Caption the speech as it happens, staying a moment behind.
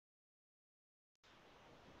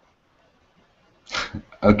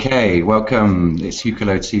Okay, welcome. It's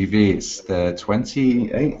Hucolo TV. It's the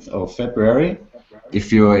 28th of February.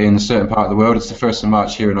 If you're in a certain part of the world, it's the 1st of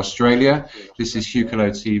March here in Australia. This is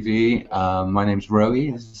Hucolo TV. My name's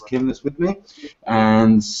Rowie. This is Kim that's with me.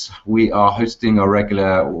 And we are hosting our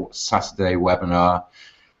regular Saturday webinar.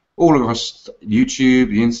 All across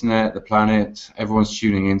YouTube, the internet, the planet, everyone's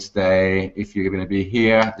tuning in today. If you're going to be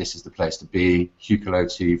here, this is the place to be, Hucolo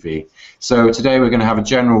TV. So today we're going to have a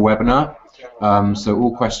general webinar. So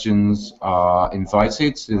all questions are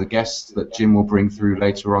invited to the guests that Jim will bring through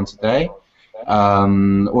later on today.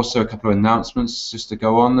 Also a couple of announcements just to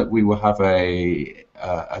go on, that we will have a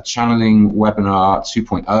channeling webinar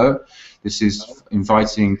 2.0. This is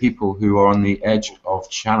inviting people who are on the edge of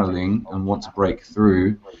channeling and want to break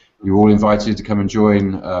through. You're all invited to come and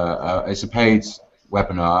join. It's a paid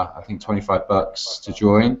webinar, I think $25 to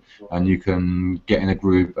join, and you can get in a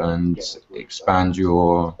group and expand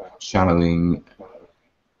your channeling,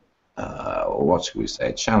 or what should we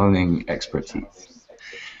say, channeling expertise.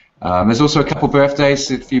 There's also a couple of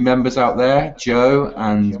birthdays, a few members out there, Joe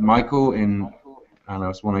and Michael, and I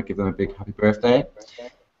just want to give them a big happy birthday.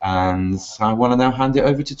 And I want to now hand it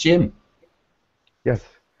over to Jim. Yes.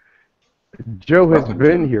 Joe has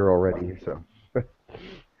been here already, so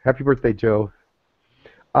happy birthday, Joe.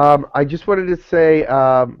 I just wanted to say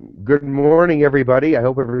good morning, everybody. I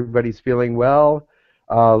hope everybody's feeling well.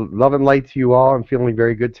 Love and light to you all. I'm feeling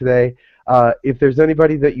very good today. If there's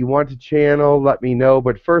anybody that you want to channel, let me know.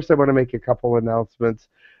 But first, I want to make a couple announcements.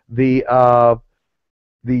 The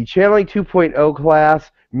Channeling 2.0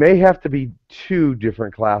 class may have to be 2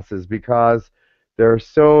 different classes because there are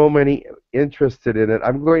so many interested in it.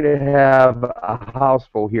 I'm going to have a house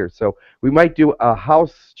full here. So we might do a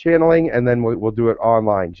house channeling, and then we'll do it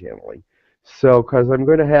online channeling. So, because I'm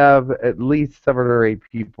going to have at least 7 or 8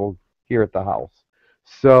 people here at the house.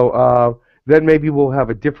 So then maybe we'll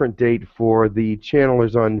have a different date for the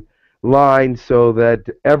channelers online so that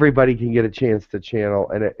everybody can get a chance to channel,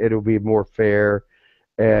 and it'll be more fair,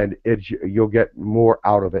 and you'll get more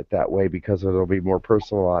out of it that way because it'll be more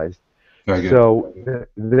personalized. So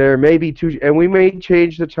there may be 2, and we may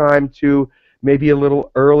change the time to maybe a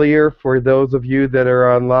little earlier for those of you that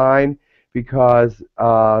are online, because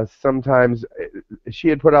sometimes she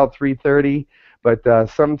had put out 3:30, but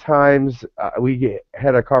sometimes we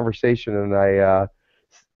had a conversation, and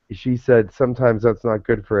she said sometimes that's not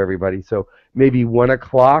good for everybody. So maybe 1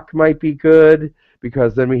 o'clock might be good,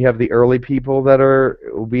 because then we have the early people that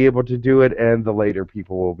will be able to do it, and the later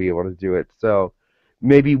people will be able to do it. So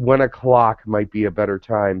maybe 1 o'clock might be a better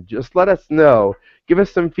time. Just let us know. Give us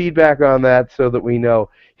some feedback on that so that we know.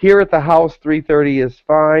 Here at the house, 3:30 is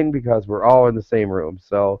fine because we're all in the same room.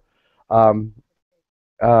 So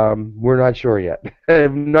we're not sure yet.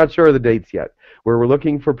 I'm not sure of the dates yet. We're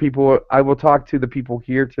looking for people. I will talk to the people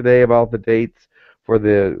here today about the dates for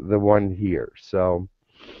the one here. So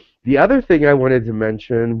the other thing I wanted to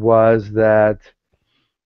mention was that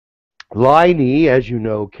Liney, as you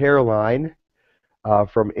know, Caroline,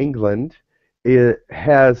 from England,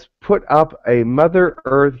 has put up a Mother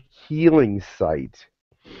Earth healing site.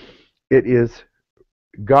 It has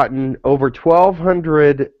gotten over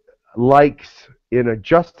 1,200 likes in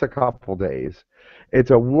just a couple days.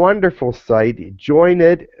 It's a wonderful site. Join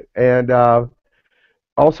it, and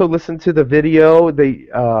also listen to the video.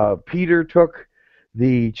 Peter took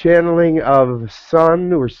the channeling of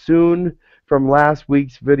Sun or Soon from last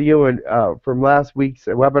week's video and from last week's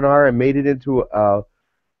webinar, and made it into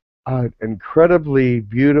an incredibly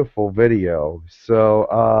beautiful video.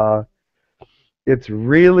 So it's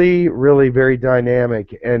really, really very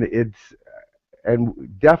dynamic, and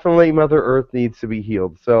definitely Mother Earth needs to be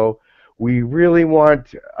healed. So we really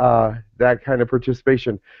want that kind of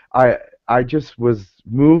participation. I just was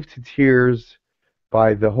moved to tears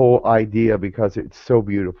by the whole idea because it's so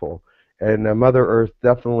beautiful. And Mother Earth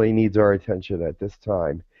definitely needs our attention at this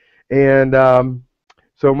time. And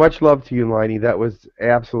so much love to you, Liney. That was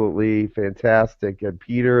absolutely fantastic. And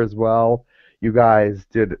Peter as well. You guys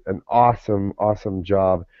did an awesome, awesome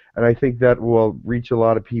job. And I think that will reach a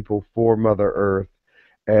lot of people for Mother Earth.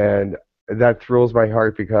 And that thrills my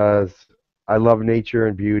heart because I love nature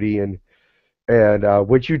and beauty. And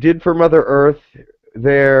what you did for Mother Earth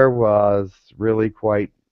there was really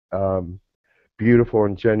quite beautiful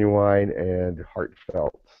and genuine and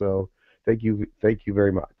heartfelt. So thank you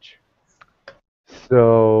very much.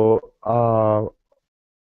 So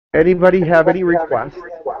anybody have any requests?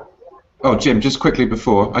 Oh, Jim, just quickly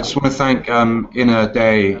before, I just want to thank Inner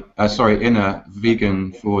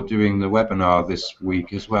Vegan for doing the webinar this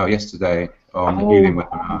week as well, yesterday on the healing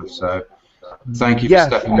webinar. So thank you for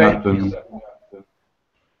stepping up. And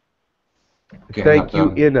getting that Thank you,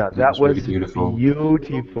 done. Inna. That was really beautiful.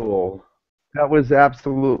 beautiful. That was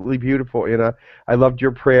absolutely beautiful, Inna. I loved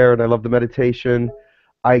your prayer and I loved the meditation.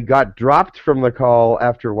 I got dropped from the call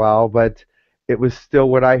after a while, but it was still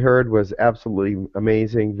what I heard was absolutely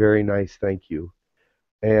amazing. Very nice. Thank you.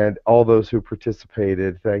 And all those who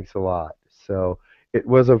participated, thanks a lot. So it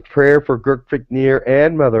was a prayer for Girk Fitneer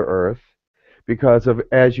and Mother Earth because of,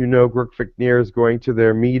 as you know, Girk Fitneer is going to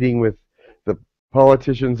their meeting with the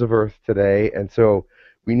politicians of Earth today, and so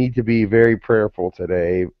we need to be very prayerful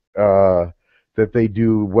today that they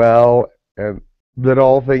do well and that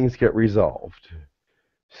all things get resolved.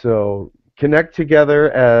 So connect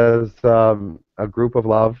together as a group of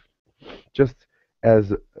love, just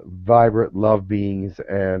as vibrant love beings,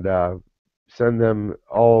 and send them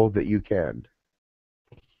all that you can.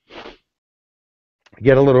 I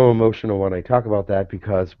get a little emotional when I talk about that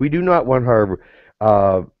because we do not want our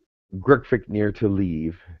Girk Fitneer to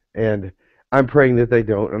leave, and I'm praying that they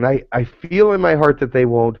don't, and I feel in my heart that they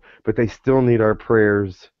won't, but they still need our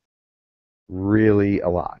prayers really a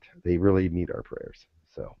lot. They really need our prayers.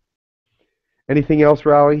 So, anything else,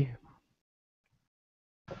 Rowie?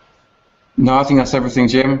 No, I think that's everything,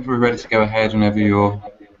 Jim. We're ready to go ahead whenever you're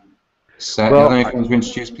set. Well, Do you have anything to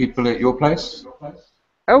introduce people at your place?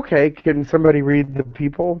 Okay, can somebody read the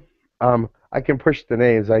people? I can push the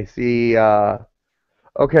names. I see,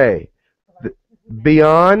 okay.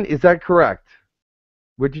 Beyond, is that correct?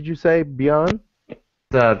 What did you say, Beyond?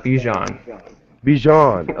 Bijan.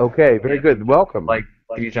 Bijan, okay, very good. Welcome. Like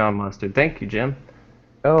Bijan mustard. Thank you, Jim.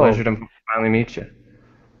 Oh, Pleasure to finally meet you.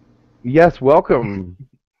 yes, welcome.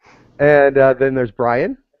 And then there's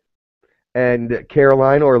Brian. And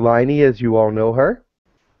Caroline, or Liney, as you all know her.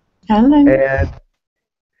 Hello.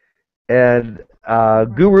 And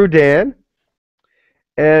Guru Dan.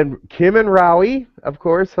 And Kim and Rowie, of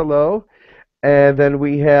course, hello. And then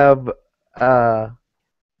we have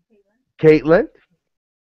Caitlin.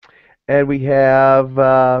 And we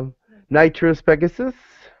have Nitrous Pegasus.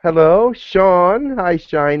 Hello. Sean. Hi,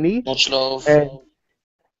 Shiny. Much love.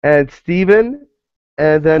 And Stephen.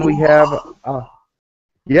 And then we have,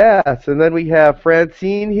 yes, and then we have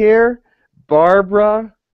Francine here,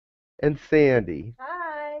 Barbara, and Sandy.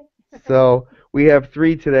 Hi. So we have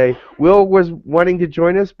 3 today. Will was wanting to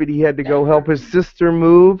join us, but he had to go help his sister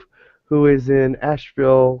move, who is in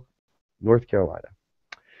Asheville, North Carolina.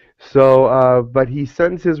 So, but he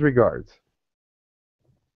sends his regards.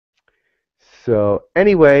 So,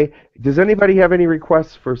 anyway, does anybody have any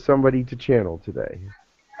requests for somebody to channel today?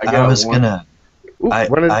 I was gonna. Ooh,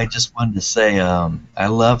 I just wanted to say, I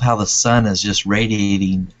love how the sun is just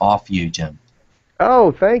radiating off you, Jim.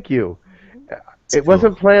 Oh, thank you. It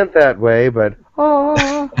wasn't planned that way, but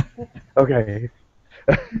okay.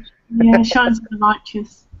 Yeah, Sean's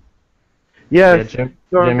righteous. Yes, Yeah, Jim,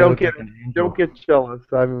 don't you look like an angel. don't get jealous.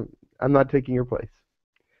 I'm not taking your place.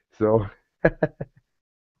 So,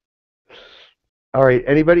 all right.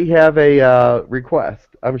 Anybody have a request?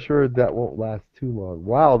 I'm sure that won't last too long.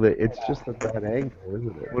 Wow, it's just at that angle,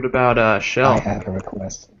 isn't it? What about Shell? I have a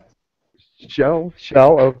request. Shell,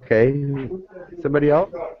 okay. Somebody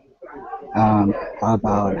else? How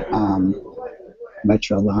about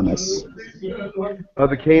Metrolamus? Oh,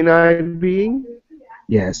 the canine being?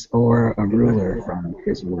 Yes, or a ruler from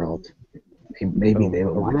his world. Maybe they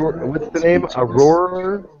would want. What's the name?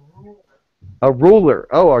 Aurora? A ruler.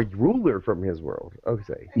 Oh, a ruler from his world.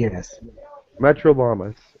 Okay. Yes.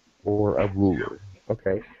 Metrolamus or a ruler.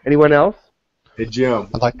 Okay. Anyone else? Hey Jim.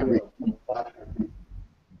 I'd like to read.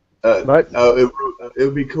 It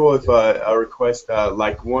would be cool if I request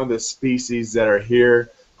like one of the species that are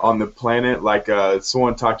here on the planet. Like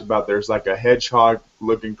someone talked about, there's like a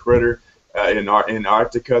hedgehog-looking critter in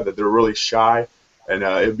Antarctica that they're really shy, and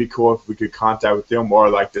it'd be cool if we could contact with them. Or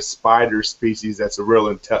like the spider species, that's a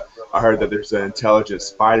real I heard that there's an intelligent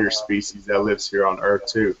spider species that lives here on Earth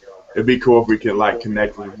too. It'd be cool if we could like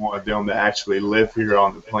connect with one of them that actually live here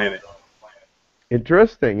on the planet.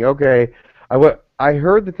 Interesting. Okay. I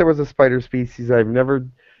heard that there was a spider species. I've never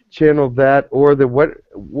channeled that. Or the what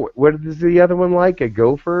is the other one like? A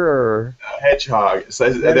gopher or a hedgehog?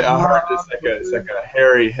 I heard it's like a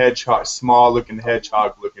hairy hedgehog, small-looking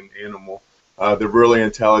hedgehog-looking animal. They're really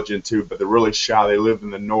intelligent too, but they're really shy. They live in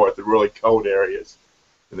the north, the really cold areas,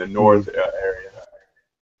 in the north area.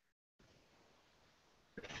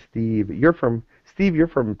 Steve, you're from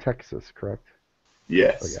Texas, correct?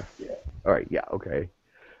 Yes. Oh, yeah. All right. Yeah. Okay.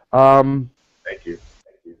 Thank you.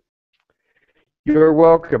 You're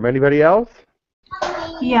welcome. Anybody else?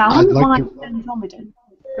 Yeah, I wouldn't mind Andromedan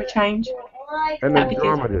for a change. An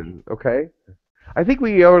Andromedan. Okay. I think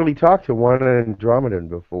we already talked to one Andromedan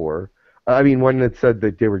before. I mean, one that said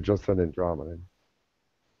that they were just an Andromedan.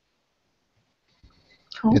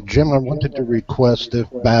 Cool. Yeah, Jim, I wanted to request if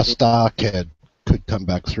Bast could come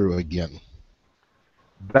back through again.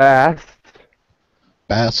 Bast.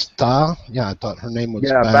 Basta? Yeah, I thought her name was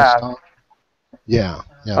Yeah, Basta. Bast. Yeah,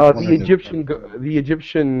 yeah. I was wondering The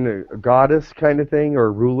Egyptian goddess kind of thing,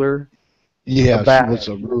 or ruler. yeah, she Bast. was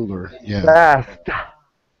a ruler. Yeah. Bast.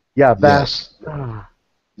 Yeah, Bast. Yes.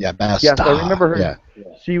 Yeah, Basta. Yes, I remember her. Yeah.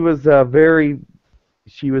 She was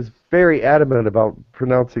very adamant about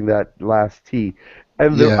pronouncing that last T,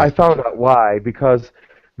 and Yeah. I found out why, because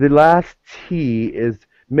the last T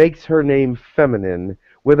makes her name feminine.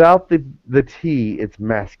 Without the T, it's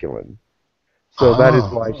masculine. So that is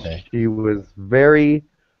why okay. she was very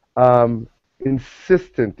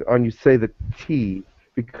insistent on you say the T,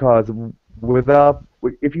 because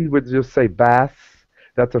if you would just say Bass,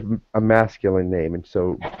 that's a masculine name, and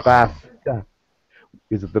so Basta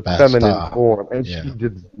is the Basta. feminine form, and Yeah. she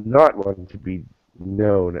did not want to be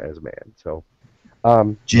known as a man. So,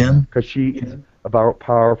 Jim? because she is a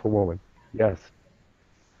powerful woman. Yes.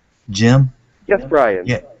 Jim? Yes, Brian.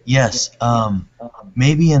 Yeah. Yes.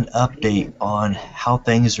 Maybe an update on how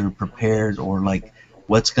things are prepared, or like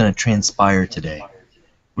what's going to transpire today.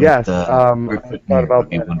 With, Yes. Girk I Fitneer thought about would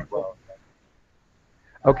be that as wonderful. well.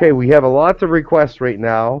 Okay, we have lots of requests right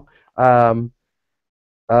now.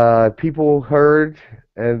 People heard,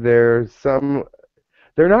 and there's some.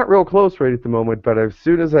 They're not real close right at the moment, but as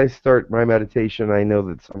soon as I start my meditation, I know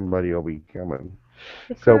that somebody will be coming.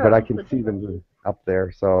 So, but I can see them up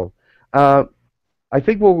there. So, I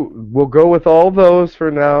think we'll go with all those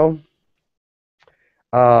for now.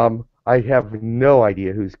 I have no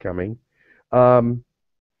idea who's coming.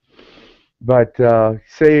 But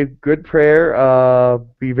say a good prayer.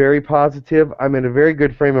 Be very positive. I'm in a very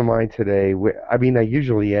good frame of mind today. I mean, I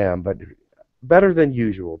usually am, but better than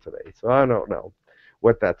usual today. So I don't know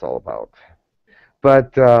what that's all about.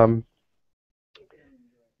 But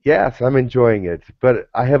yes, I'm enjoying it. But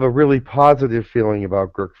I have a really positive feeling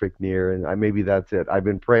about Girk Fitneer, and maybe that's it. I've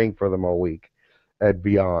been praying for them all week and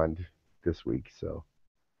beyond this week. So,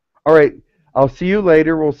 all right. I'll see you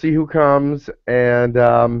later. We'll see who comes,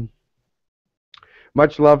 and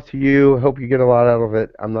much love to you. Hope you get a lot out of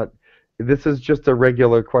it. This is just a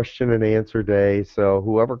regular question and answer day, so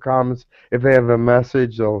whoever comes, if they have a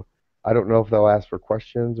message, I don't know if they'll ask for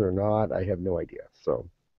questions or not. I have no idea. So,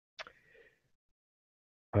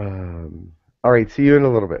 all right. See you in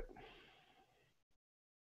a little bit.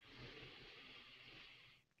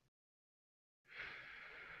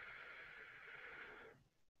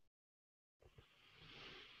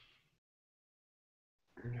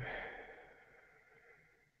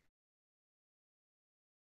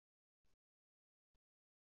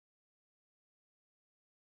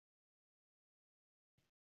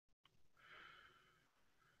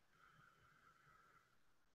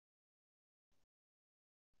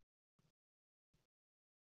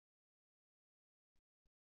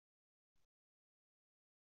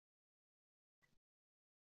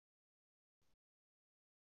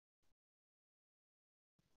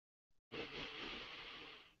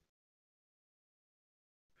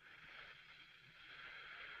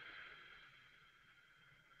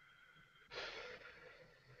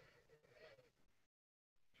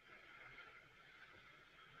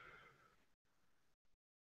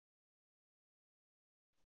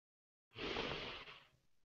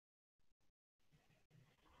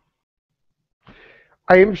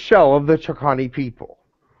 I am Shell of the Shakani people,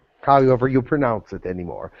 however you pronounce it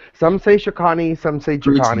anymore. Some say Shakani, some say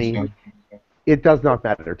Chakani. It does not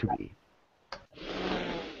matter to me.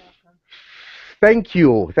 Thank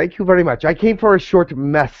you. Thank you very much. I came for a short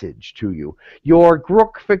message to you. Your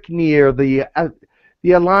Girk Fitneer,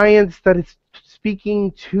 the alliance that is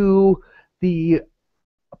speaking to the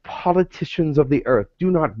politicians of the earth,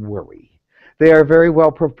 do not worry. They are very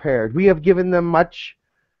well prepared. We have given them much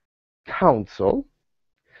counsel.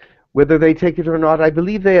 Whether they take it or not, I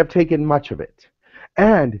believe they have taken much of it.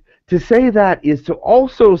 And to say that is to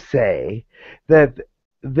also say that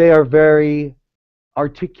they are very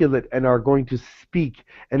articulate and are going to speak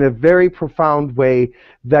in a very profound way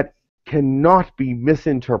that cannot be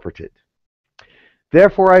misinterpreted.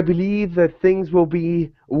 Therefore, I believe that things will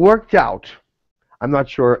be worked out. I'm not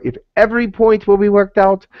sure if every point will be worked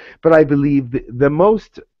out, but I believe the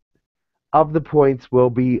most of the points will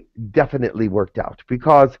be definitely worked out,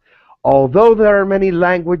 because although there are many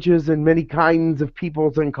languages and many kinds of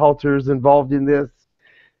peoples and cultures involved in this,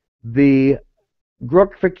 the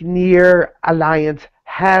Girk Fitneer Alliance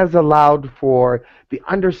has allowed for the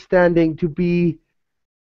understanding to be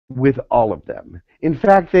with all of them. In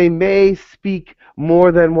fact, they may speak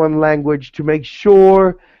more than one language to make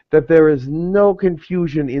sure that there is no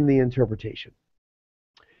confusion in the interpretation.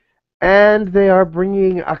 And they are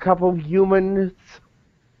bringing a couple humans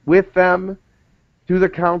with them to the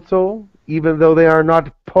council, even though they are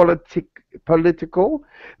not political.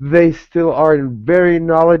 They still are very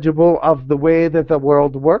knowledgeable of the way that the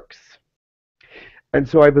world works. And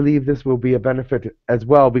so I believe this will be a benefit as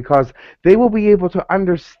well, because they will be able to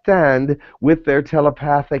understand with their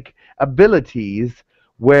telepathic abilities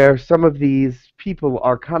where some of these people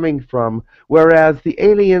are coming from, whereas the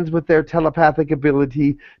aliens with their telepathic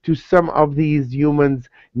ability to some of these humans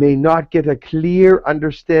may not get a clear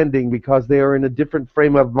understanding because they are in a different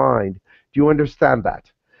frame of mind. Do you understand that?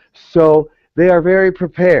 So they are very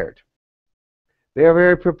prepared. They are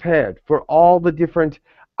very prepared for all the different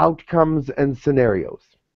outcomes and scenarios.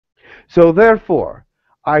 So therefore,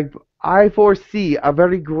 I foresee a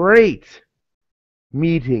very great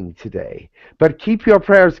meeting today. But keep your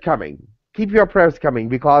prayers coming. Keep your prayers coming,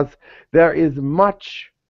 because there is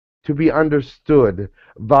much to be understood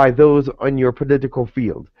by those on your political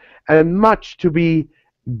field, and much to be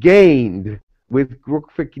gained with Girk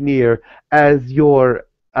Fitneer as your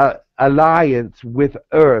alliance with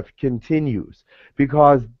Earth continues.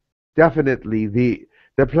 Because definitely the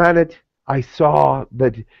planet, I saw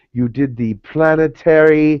that you did the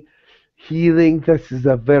planetary healing. This is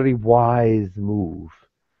a very wise move.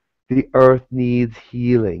 The Earth needs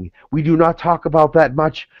healing. We do not talk about that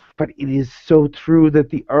much, but it is so true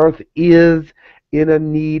that the Earth is in a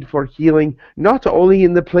need for healing, not only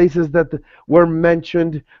in the places that were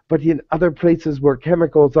mentioned, but in other places where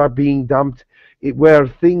chemicals are being dumped, where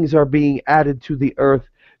things are being added to the Earth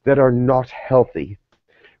that are not healthy,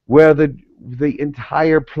 where the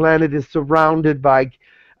entire planet is surrounded by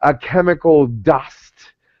a chemical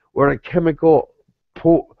dust or a chemical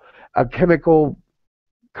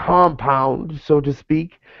compound, so to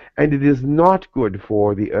speak, and it is not good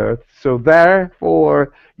for the Earth. So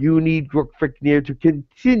therefore, you need Girk Fitneer to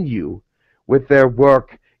continue with their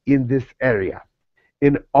work in this area,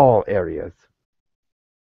 in all areas.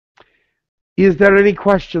 Is there any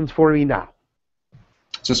questions for me now?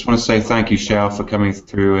 Just want to say thank you, Shell, for coming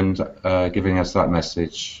through and giving us that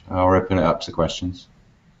message. I'll open it up to questions.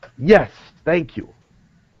 Yes, thank you.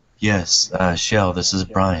 Yes, Shell, this is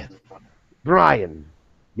Brian. Brian,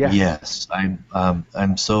 yes. Yes,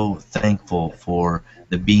 I'm so thankful for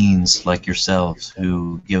the beings like yourselves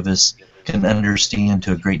who can understand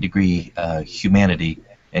to a great degree humanity,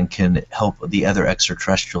 and can help the other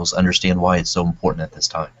extraterrestrials understand why it's so important at this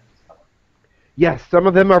time. Yes, some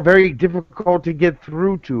of them are very difficult to get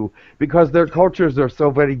through to because their cultures are so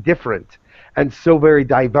very different and so very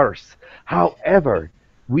diverse. However,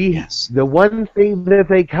 the one thing that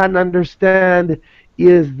they can understand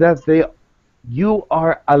is that you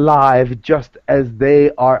are alive just as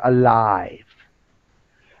they are alive.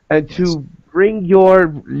 And to bring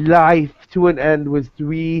your life to an end was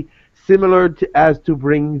similar as to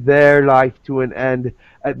bring their life to an end.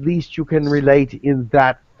 At least you can relate in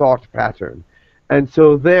that thought pattern. And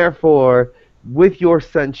so therefore, with your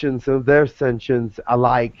sentience and their sentience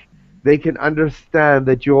alike, they can understand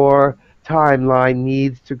that your timeline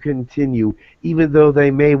needs to continue, even though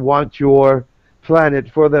they may want your planet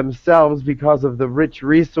for themselves because of the rich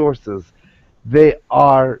resources. They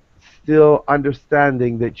are still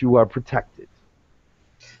understanding that you are protected.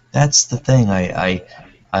 That's the thing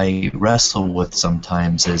I wrestle with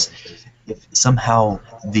sometimes, is if somehow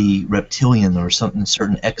the reptilian or certain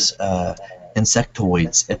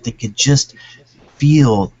insectoids, if they could just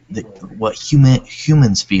feel what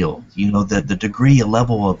humans feel, the degree, a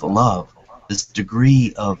level of love, this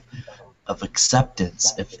degree of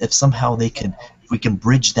acceptance, if somehow we can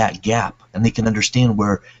bridge that gap, and they can understand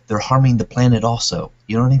where they're harming the planet also.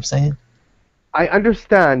 You know what I'm saying? I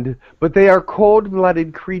understand, but they are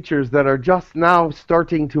cold-blooded creatures that are just now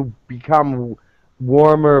starting to become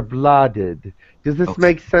warmer-blooded. Does this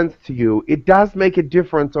make sense to you? It does make a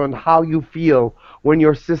difference on how you feel when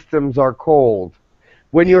your systems are cold.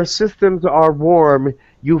 When your systems are warm,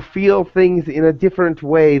 you feel things in a different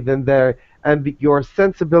way than and your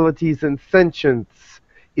sensibilities and sentience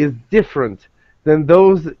is different than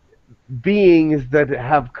those beings that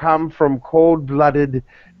have come from cold-blooded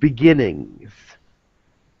beginnings.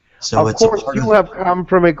 So of course, you have come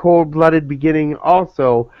from a cold-blooded beginning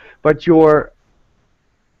also, but your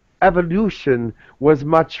evolution was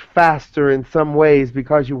much faster in some ways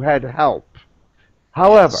because you had help.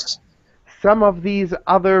 However, some of these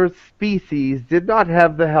other species did not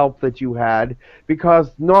have the help that you had,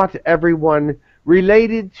 because not everyone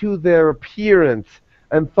related to their appearance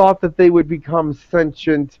and thought that they would become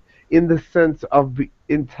sentient in the sense of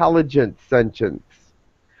intelligent sentience.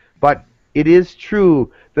 But it is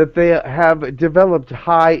true that they have developed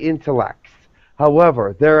high intellects.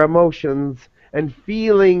 However, their emotions and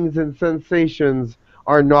feelings and sensations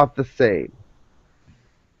are not the same.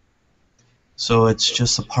 So it's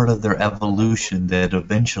just a part of their evolution that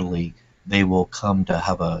eventually they will come to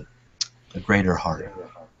have a greater heart.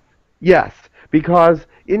 Yes, because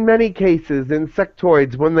in many cases,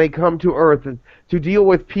 insectoids, when they come to Earth to deal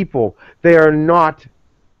with people, they are not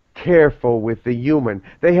careful with the human.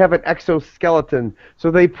 They have an exoskeleton, so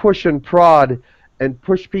they push and prod and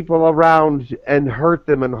push people around and hurt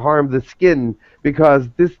them and harm the skin, because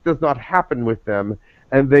this does not happen with them,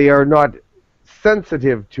 and they are not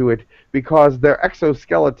sensitive to it because their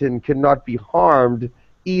exoskeleton cannot be harmed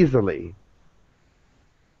easily.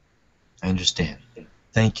 I understand.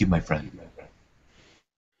 Thank you, my friend.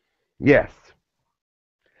 Yes.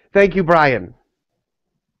 Thank you, Brian.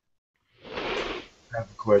 I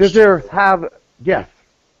have a question. Does there have... Yes.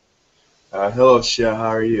 Hello, Shah. How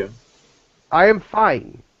are you? I am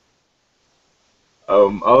fine. I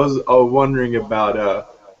was wondering about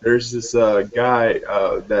there's this guy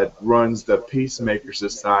that runs the Peacemaker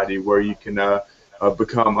Society where you can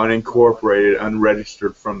become unincorporated,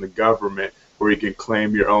 unregistered from the government, where you can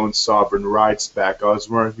claim your own sovereign rights back. I was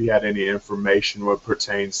wondering if you had any information what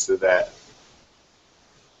pertains to that.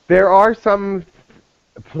 There are some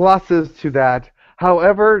pluses to that.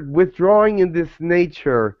 However, withdrawing in this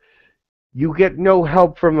nature, you get no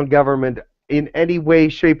help from the government in any way,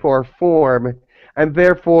 shape, or form, and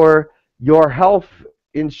therefore your health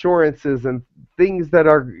insurances and things that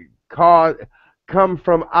are come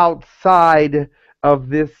from outside of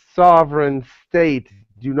this sovereign state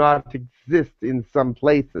do not exist in some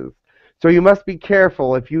places. So you must be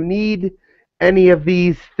careful. If you need any of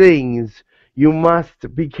these things, you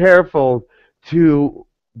must be careful to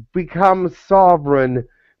become sovereign,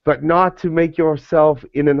 but not to make yourself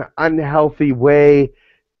in an unhealthy way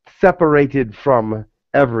separated from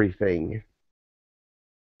everything.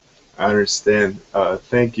 I understand.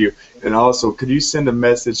 Thank you. And also, could you send a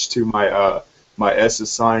message to my my S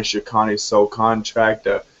assigned Shakani soul contract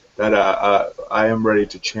that I am ready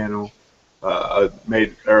to channel? I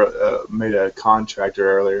made a contract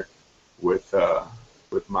earlier with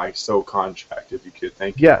my soul contract. If you could,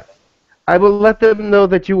 thank you. Yes. I will let them know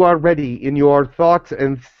that you are ready in your thoughts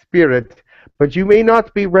and spirit, but you may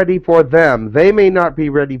not be ready for them. They may not be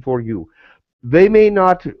ready for you. They may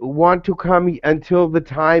not want to come until the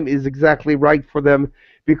time is exactly right for them,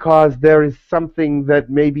 because there is something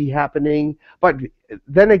that may be happening. But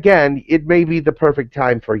then again, it may be the perfect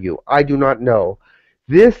time for you. I do not know.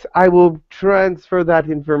 This, I will transfer that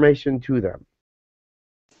information to them.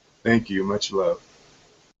 Thank you. Much love.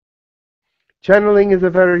 Channeling is a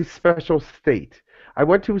very special state. I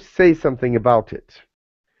want to say something about it,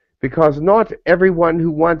 because not everyone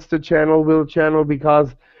who wants to channel will channel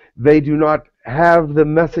because they do not have the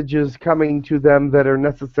messages coming to them that are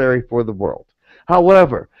necessary for the world.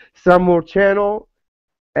 However, some will channel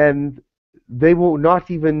and they will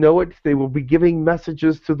not even know it. They will be giving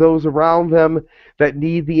messages to those around them that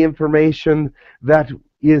need the information that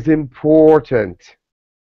is important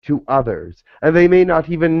to others. And they may not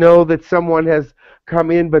even know that someone has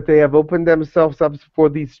come in, but they have opened themselves up for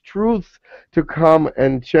these truths to come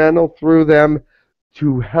and channel through them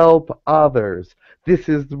to help others. This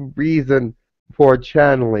is the reason for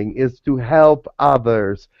channeling, is to help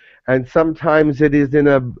others. And sometimes it is in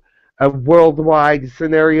a worldwide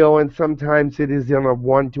scenario, and sometimes it is in a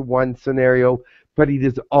one-to-one scenario, but it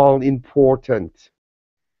is all important.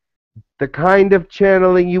 The kind of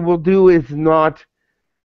channeling you will do is not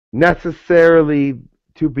necessarily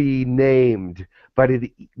to be named, but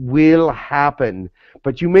it will happen.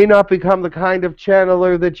 But you may not become the kind of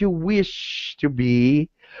channeler that you wish to be,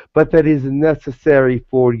 but that is necessary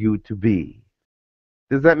for you to be.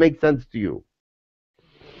 Does that make sense to you?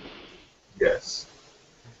 Yes.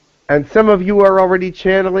 And some of you are already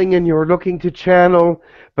channeling and you're looking to channel,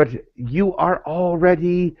 but you are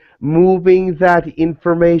already moving that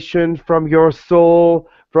information from your soul,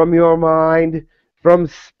 from your mind, from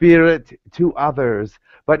spirit to others.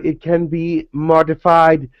 But it can be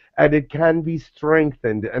modified and it can be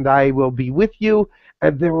strengthened. And I will be with you,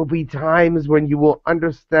 and there will be times when you will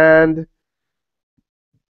understand.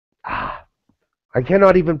 I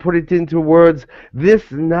cannot even put it into words.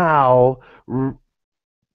 This now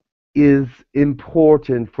is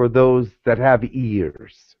important for those that have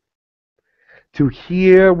ears to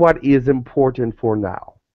hear what is important for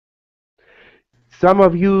now. Some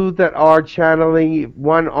of you that are channeling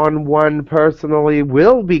one-on-one personally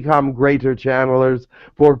will become greater channelers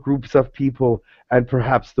for groups of people and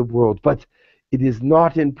perhaps the world. But it is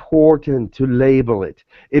not important to label it.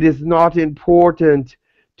 It is not important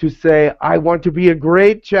to say, I want to be a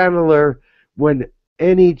great channeler, when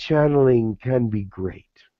any channeling can be great.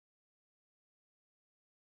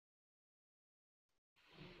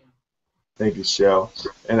 Thank you, Shell.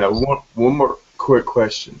 And one more quick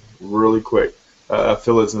question, really quick. I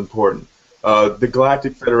feel it's important. The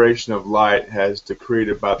Galactic Federation of Light has decreed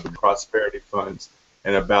about the prosperity funds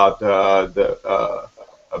and about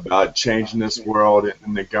about changing this world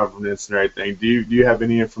and the governance and everything. Do you have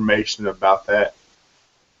any information about that?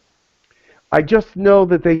 I just know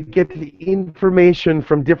that they get information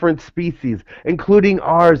from different species, including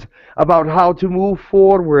ours, about how to move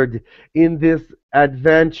forward in this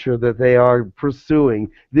adventure that they are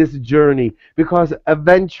pursuing, this journey, because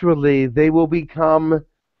eventually they will become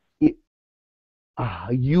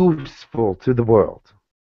useful to the world.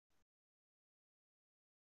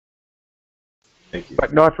 Thank you.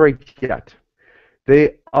 But not right yet.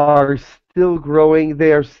 They are still growing,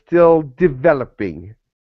 they are still developing.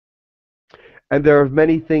 And there are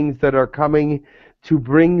many things that are coming to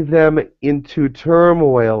bring them into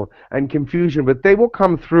turmoil and confusion, but they will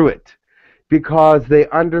come through it because they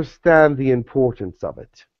understand the importance of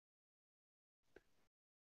it.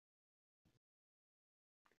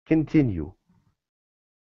 Continue.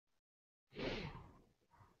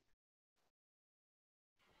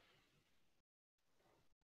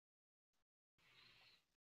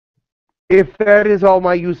 If that is all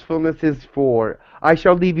my usefulness is for, I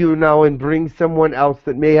shall leave you now and bring someone else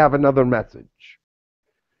that may have another message.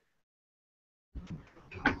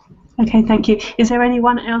 Okay, thank you. Is there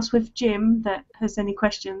anyone else with Jim that has any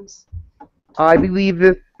questions? I believe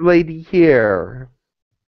this lady here.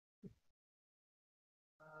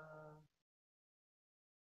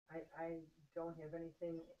 I don't have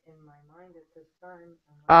anything in my mind at this time.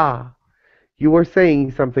 Ah, you were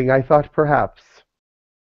saying something, I thought perhaps.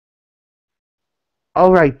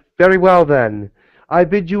 All right, very well then. I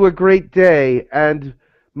bid you a great day and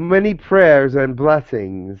many prayers and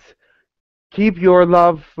blessings. Keep your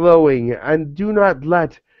love flowing and do not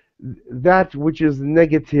let that which is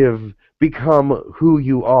negative become who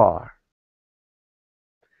you are.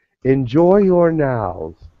 Enjoy your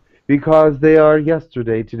nows, because they are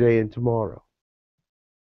yesterday, today, and tomorrow.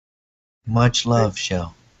 Much love,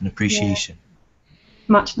 Shell, and appreciation.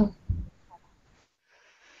 Much love.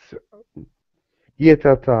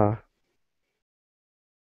 Yetata.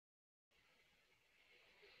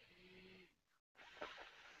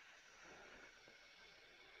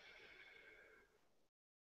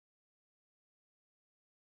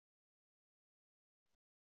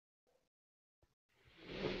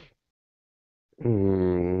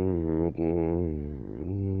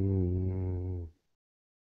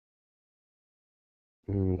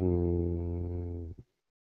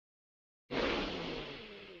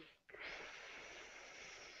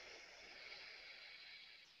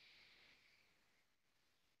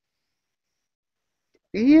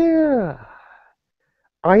 Yeah,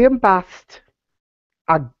 I am Bast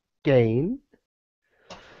again.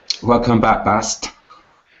 Welcome back, Bast.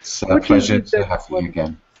 It's a pleasure to have you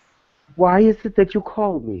again. Why is it that you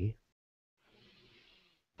called me?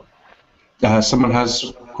 Someone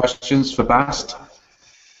has questions for Bast?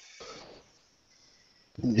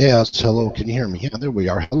 Yes, hello, can you hear me? Yeah, there we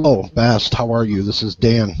are. Hello, Bast, how are you? This is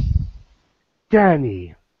Dan.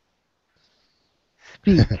 Danny,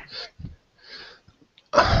 speak.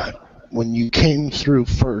 When you came through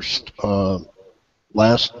first,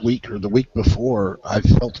 last week or the week before, I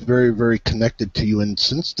felt very, very connected to you, and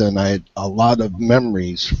since then I had a lot of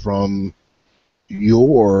memories from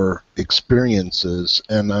your experiences,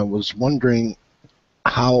 and I was wondering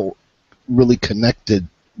how really connected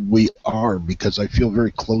we are, because I feel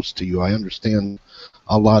very close to you. I understand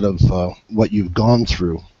a lot of what you've gone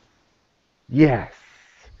through. Yes.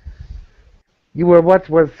 You were what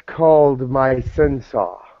was called my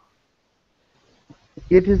censor.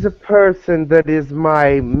 It is a person that is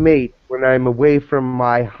my mate when I'm away from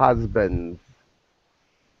my husband.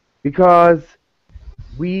 Because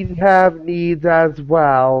we have needs as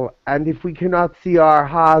well, and if we cannot see our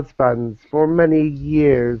husbands for many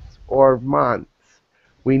years or months,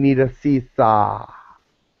 we need a seesaw.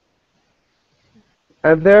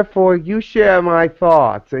 And therefore you share my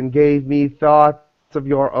thoughts and gave me thoughts of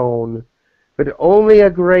your own, but only a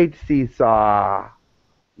great seesaw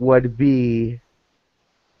would be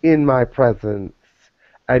in my presence,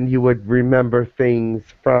 and you would remember things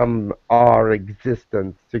from our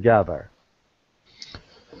existence together.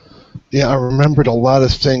 Yeah, I remembered a lot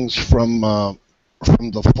of things from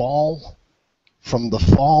the fall, from the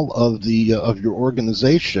fall of the of your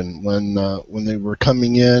organization when they were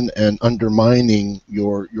coming in and undermining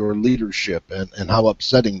your leadership and how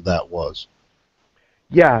upsetting that was.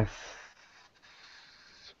 Yes.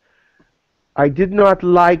 I did not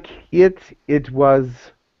like it. It was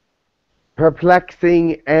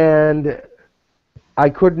perplexing, and I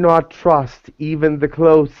could not trust even the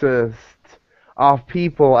closest of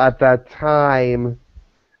people at that time,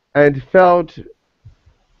 and felt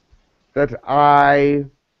that I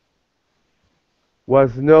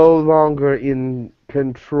was no longer in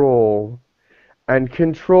control, and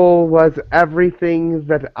control was everything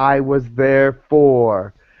that I was there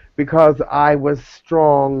for, because I was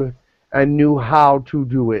strong and knew how to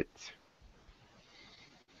do it.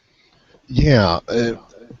 Yeah,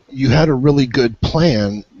 you had a really good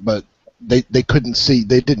plan, but they couldn't see,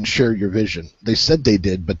 they didn't share your vision. They said they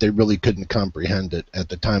did, but they really couldn't comprehend it at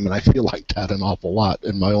the time, and I feel like that an awful lot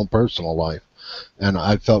in my own personal life. And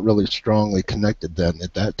I felt really strongly connected then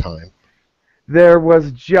at that time. There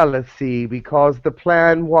was jealousy because the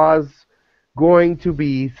plan was going to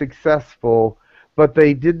be successful, but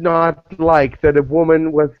they did not like that a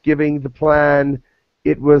woman was giving the plan.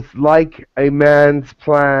 It was like a man's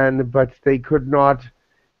plan, but they could not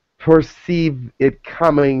perceive it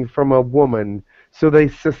coming from a woman, so they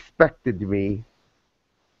suspected me.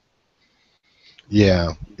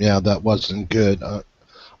 Yeah, that wasn't good.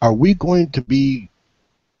 Are we going to be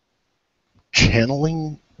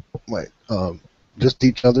channeling, like, just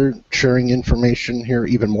each other, sharing information here,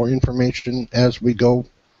 even more information as we go?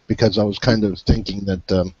 Because I was kind of thinking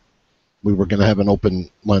that we were going to have an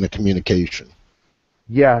open line of communication.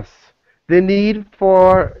 Yes, the need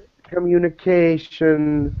for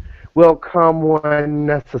communication will come when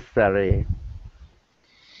necessary.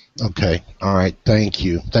 Okay, all right, thank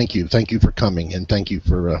you for coming, and thank you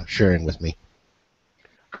for sharing with me.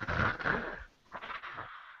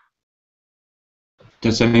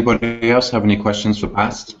 Does anybody else have any questions for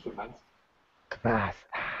Bast? Bast.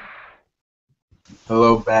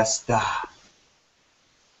 Hello, Bast.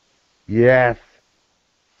 Yes.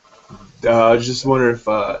 I just wonder if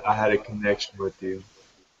I had a connection with you.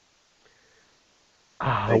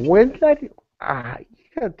 When that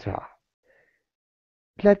yeah,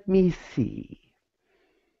 let me see.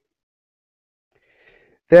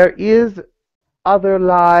 There is other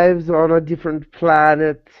lives on a different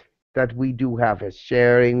planet that we do have a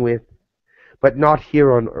sharing with, but not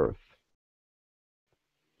here on Earth.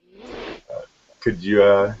 Could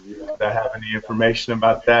I have any information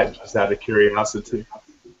about that, just out of curiosity?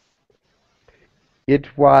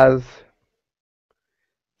 It was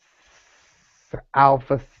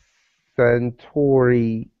Alpha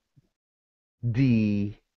Centauri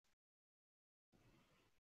D.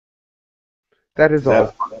 That is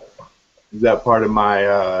all. Is that part of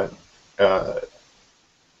my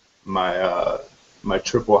my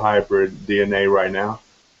triple hybrid DNA right now?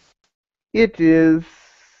 It is.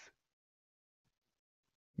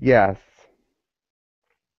 Yes.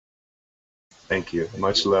 Thank you.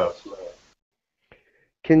 Much love.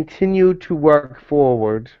 Continue to work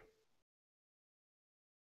forward.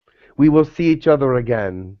 We will see each other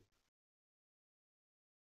again.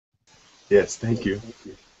 Yes, thank you.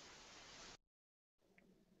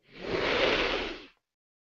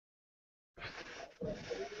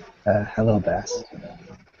 Hello, Bast.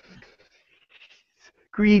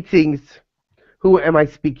 Greetings. Who am I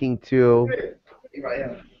speaking to?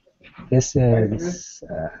 This is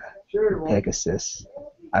Pegasus.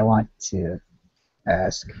 I want to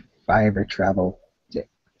ask if I ever travel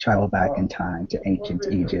back in time to ancient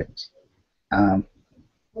Egypt.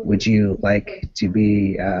 Would you like to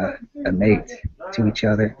be a mate to each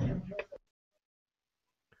other?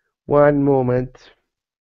 One moment.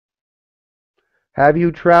 Have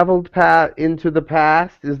you traveled into the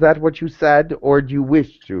past? Is that what you said, or do you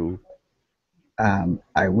wish to?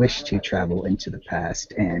 I wish to travel into the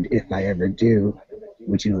past, and if I ever do,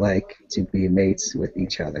 would you like to be mates with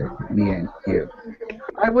each other, me and you?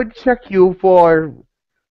 I would check you for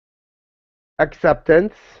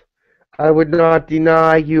acceptance. I would not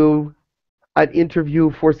deny you an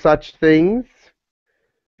interview for such things.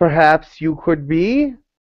 Perhaps you could be,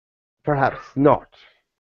 perhaps not.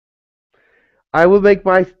 I will make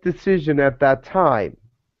my decision at that time.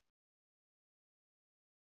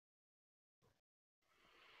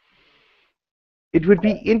 It would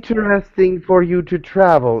be interesting for you to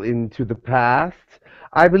travel into the past.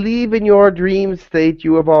 I believe in your dream state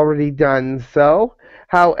you have already done so.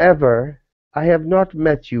 However, I have not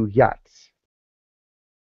met you yet.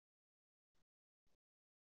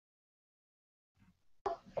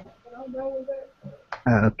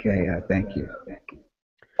 Okay, thank you.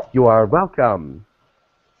 You are welcome.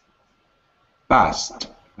 Bast,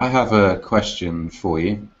 I have a question for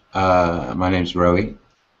you. My name's Rowie.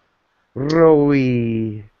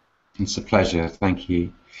 Rowie. It's a pleasure, thank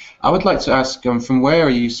you. I would like to ask, from where are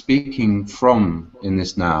you speaking from in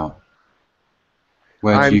this now?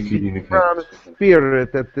 Where do you communicate? I'm from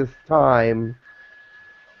spirit at this time.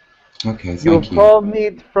 Okay, thank you. You called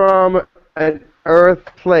me from an earth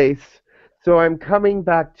place, so I'm coming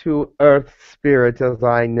back to earth spirit as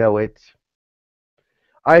I know it.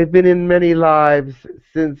 I've been in many lives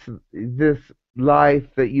since this life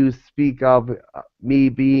that you speak of me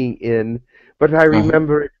being in, but I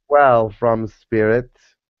remember it well from spirit,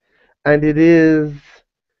 and it is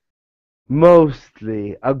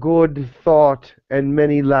mostly a good thought and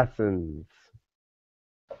many lessons.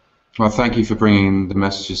 Well, thank you for bringing the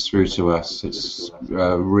messages through to us. It's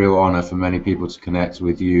a real honor for many people to connect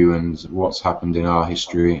with you and what's happened in our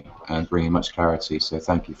history and bringing much clarity, so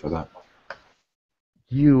thank you for that.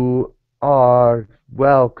 You are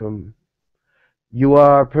welcome. You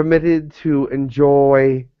are permitted to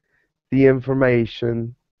enjoy the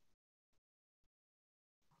information.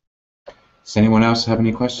 Does anyone else have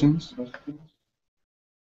any questions? What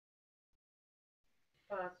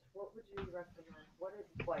would you recommend? What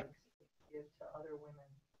advice would you give to other women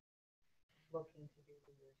looking to be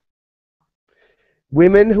leaders?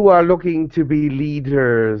 Women who are looking to be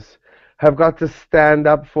leaders have got to stand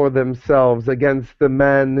up for themselves against the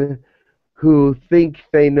men who think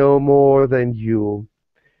they know more than you.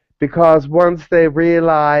 Because once they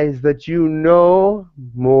realize that you know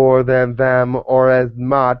more than them or as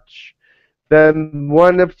much, then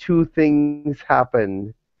one of two things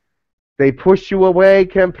happen. They push you away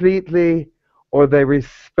completely, or they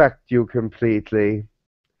respect you completely.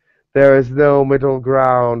 There is no middle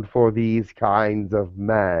ground for these kinds of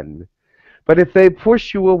men. But if they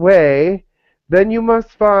push you away, then you must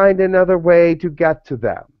find another way to get to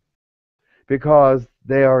them, because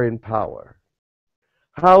they are in power.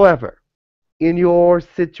 However, in your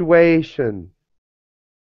situation,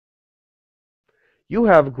 you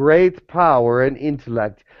have great power and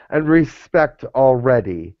intellect and respect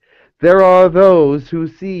already. There are those who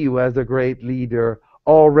see you as a great leader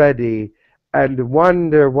already and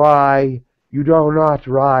wonder why you do not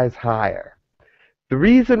rise higher. The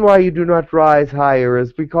reason why you do not rise higher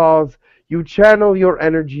is because you channel your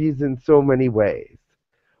energies in so many ways.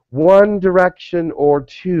 One direction or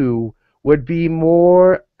two would be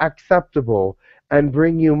more acceptable and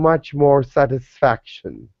bring you much more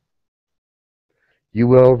satisfaction. You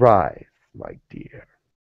will rise, my dear.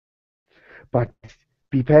 But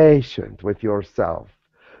be patient with yourself.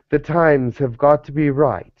 The times have got to be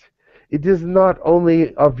right. It is not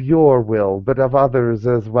only of your will, but of others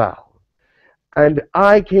as well. And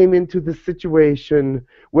I came into the situation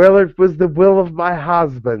where it was the will of my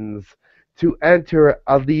husband's to enter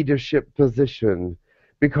a leadership position,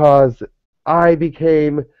 because I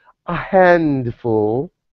became a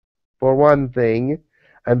handful, for one thing,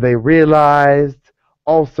 and they realized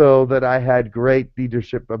also that I had great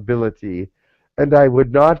leadership ability, and I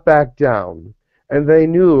would not back down. And they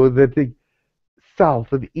knew that the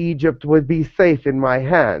south of Egypt would be safe in my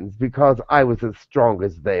hands because I was as strong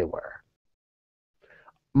as they were.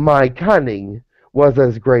 My cunning was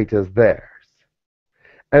as great as theirs.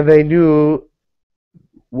 And they knew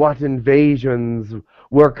what invasions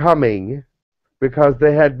were coming because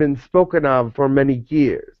they had been spoken of for many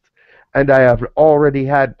years. And I have already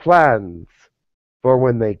had plans for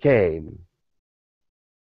when they came.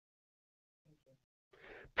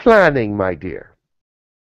 Planning, my dear.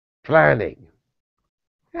 Planning.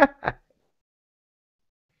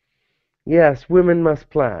 Yes, women must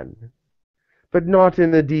plan, but not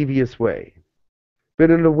in a devious way, but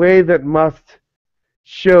in a way that must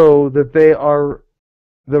show that they are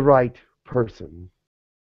the right person.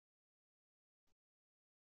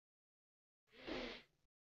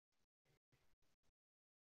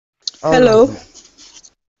 Hello.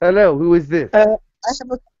 Hello, who is this? I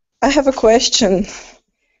have a question.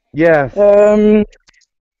 Yes.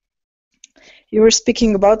 You were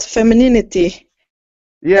speaking about femininity.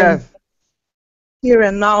 Yes. Here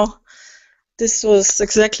and now. This was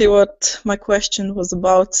exactly what my question was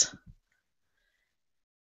about.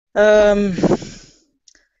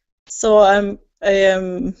 So I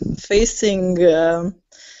am facing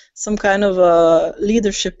some kind of a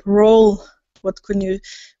leadership role. What could you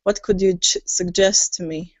suggest to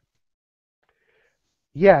me?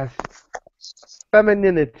 Yes,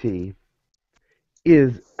 femininity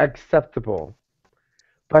is acceptable.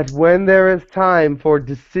 But when there is time for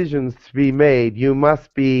decisions to be made, you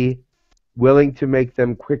must be willing to make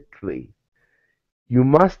them quickly. You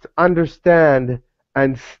must understand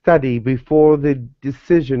and study before the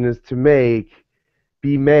decision is to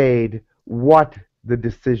be made what the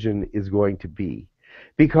decision is going to be.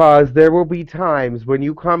 Because there will be times when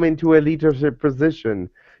you come into a leadership position,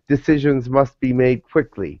 decisions must be made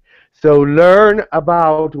quickly. So learn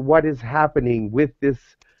about what is happening with this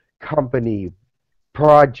company,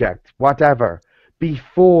 project, whatever,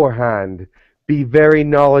 beforehand. Be very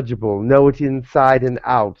knowledgeable, know it inside and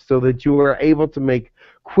out, so that you are able to make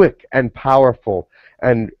quick and powerful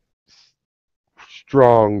and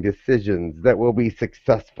strong decisions that will be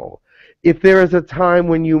successful. If there is a time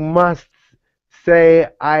when you must say,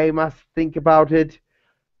 I must think about it,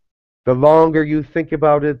 the longer you think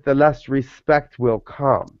about it, the less respect will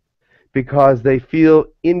come, because they feel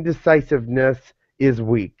indecisiveness is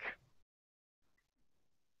weak.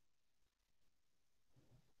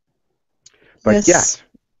 But Yes. yet,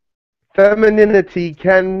 femininity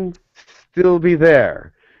can still be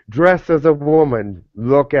there. Dress as a woman,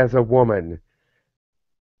 look as a woman.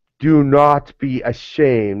 Do not be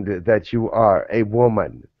ashamed that you are a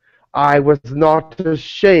woman. I was not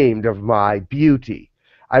ashamed of my beauty.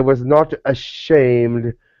 I was not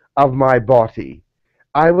ashamed of my body.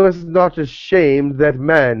 I was not ashamed that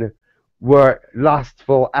men were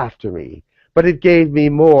lustful after me. But it gave me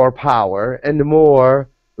more power and more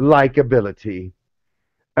likability.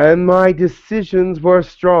 And my decisions were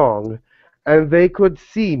strong, and they could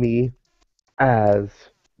see me as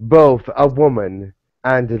both a woman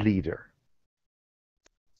and a leader.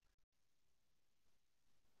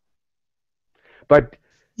 But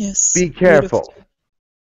Yes. be Beautiful. careful.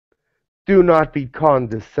 Do not be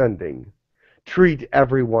condescending. Treat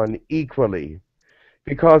everyone equally,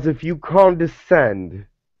 because if you condescend,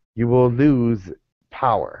 you will lose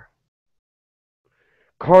power.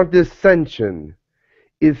 Condescension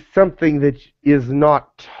is something that is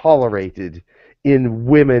not tolerated in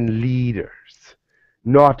women leaders,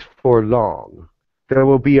 not for long. There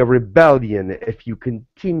will be a rebellion if you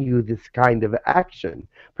continue this kind of action.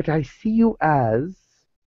 But I see you as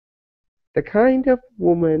the kind of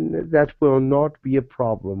woman that will not be a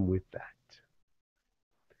problem with that.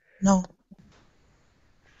 No.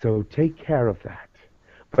 So take care of that.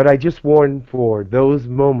 But I just warn for those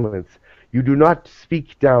moments, you do not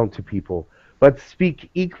speak down to people, but speak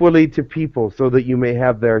equally to people so that you may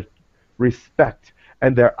have their respect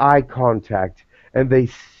and their eye contact, and they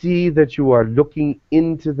see that you are looking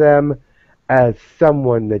into them as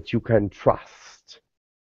someone that you can trust.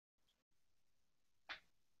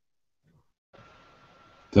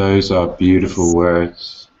 Those are beautiful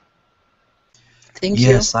words. Thank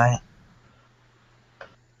Yes, you.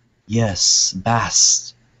 Yes,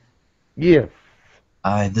 Bast. Yes.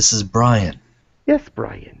 This is Brian. Yes,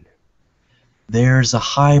 Brian. There's a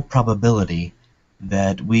high probability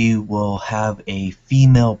that we will have a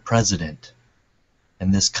female president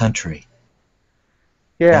in this country.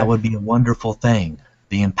 Yes. That would be a wonderful thing.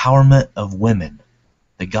 The empowerment of women.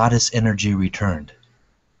 The goddess energy returned.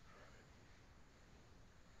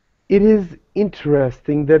 It is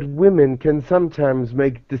interesting that women can sometimes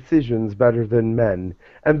make decisions better than men,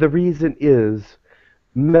 and the reason is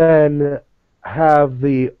men have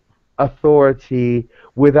the authority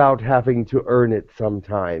without having to earn it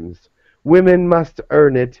sometimes. Women must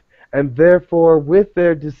earn it, and therefore with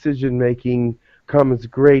their decision making comes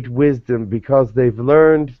great wisdom because they've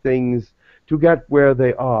learned things to get where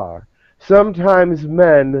they are. Sometimes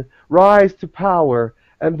men rise to power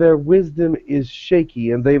and their wisdom is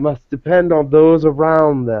shaky, and they must depend on those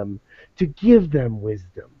around them to give them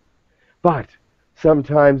wisdom. But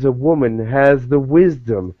sometimes a woman has the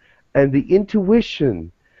wisdom and the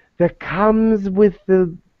intuition that comes with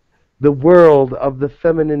the world of the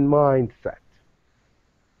feminine mindset.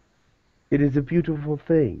 It is a beautiful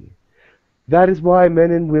thing. That is why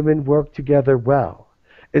men and women work together well,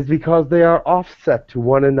 is because they are offset to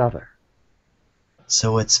one another.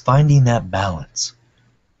 So it's finding that balance.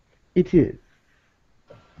 It is.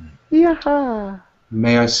 Yeah.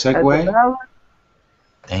 May I And segue?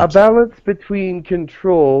 Thank a you. balance between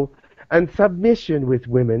control and submission with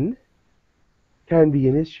women can be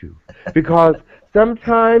an issue. Because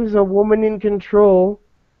sometimes a woman in control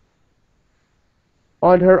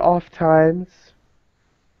on her off times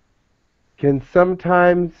can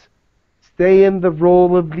sometimes stay in the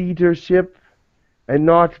role of leadership and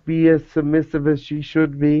not be as submissive as she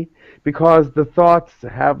should be, because the thoughts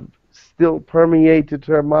have still permeated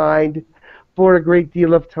her mind for a great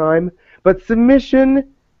deal of time. But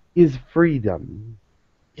submission is freedom.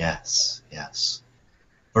 Yes, yes.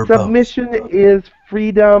 For both. Submission is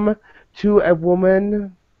freedom to a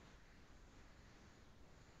woman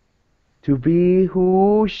to be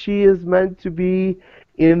who she is meant to be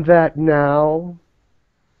in that now,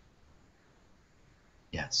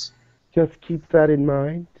 Yes. Just keep that in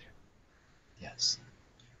mind. Yes.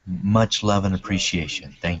 Much love and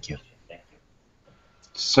appreciation. Thank you.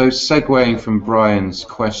 So, segueing from Brian's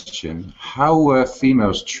question, how were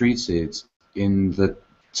females treated in the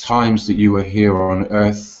times that you were here on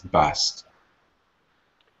Earth, Bast?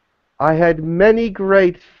 I had many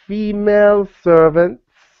great female servants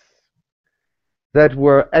that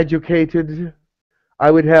were educated.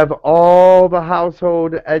 I would have all the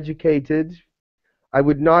household educated. I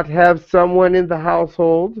would not have someone in the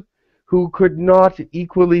household who could not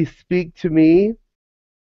equally speak to me,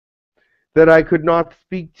 that I could not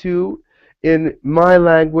speak to in my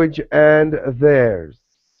language and theirs.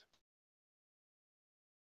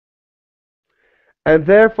 And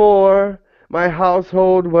therefore, my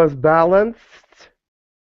household was balanced.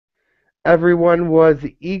 Everyone was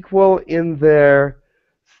equal in their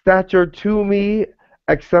stature to me,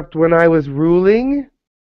 except when I was ruling.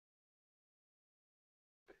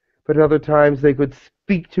 But other times they could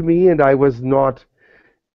speak to me and I was not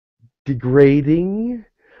degrading.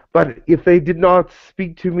 But if they did not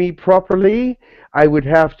speak to me properly, I would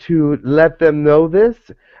have to let them know this.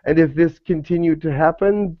 And if this continued to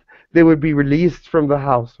happen, they would be released from the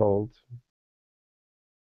household.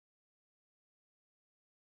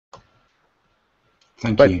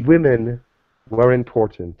 Thank But you. women were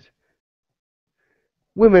important.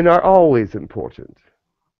 Women are always important.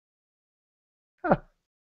 Huh.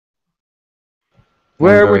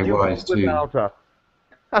 Where would you be without us?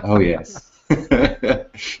 Oh yes.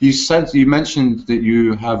 You mentioned that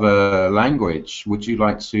you have a language. Would you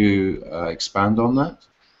like to expand on that?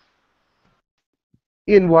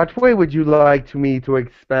 In what way would you like me to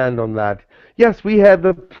expand on that? Yes, we had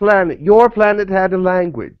the planet. Your planet had a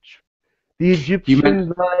language. The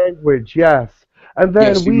Egyptian language, yes. And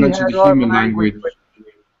then yes, you we mentioned had the our human language. language.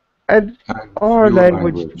 And our your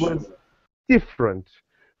language was different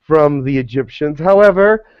from the Egyptians.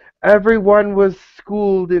 However, everyone was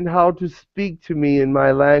schooled in how to speak to me in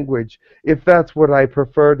my language, if that's what I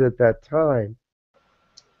preferred at that time.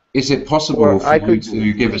 Is it possible for you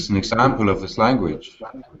to give us an example of this language?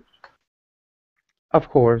 Of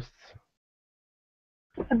course.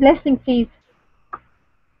 A blessing, please.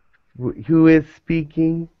 Who is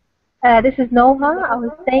speaking? This is Nova. I was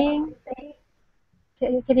saying,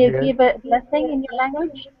 can you Yes. give a blessing in your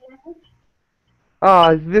language?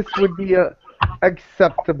 This would be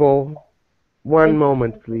acceptable. One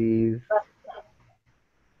moment, please.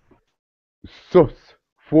 Sus,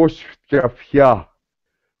 foshkafya,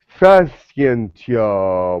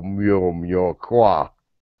 fascientia, mio qua,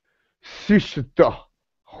 sishta,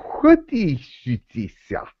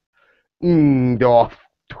 hutisitisa,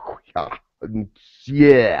 indoftuya,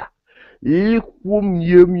 yeah, liquum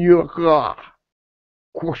yemura,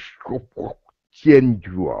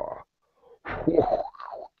 kushkopokendua,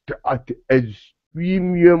 at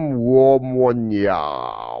extremium warmonia.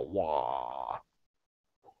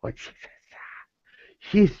 What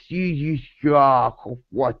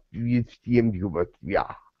you seem you but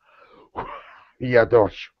yeah.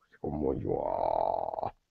 Yadosh.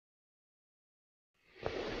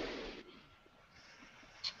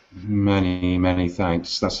 Many, many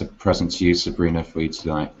thanks. That's a present to you, Sabrina, for you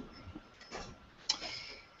tonight.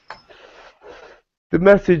 The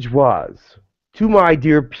message was, to my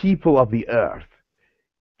dear people of the earth,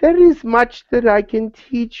 there is much that I can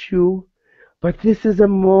teach you, but this is a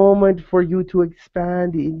moment for you to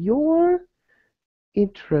expand in your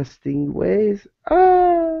interesting ways.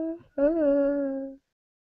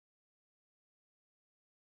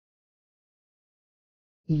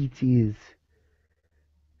 It is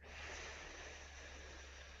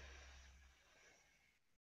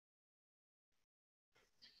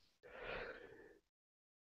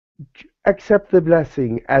accept the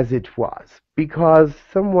blessing as it was, because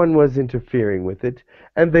someone was interfering with it,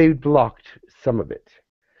 and they blocked some of it.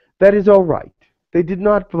 That is all right. They did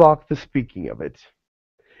not block the speaking of it,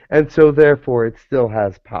 and so therefore it still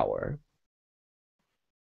has power.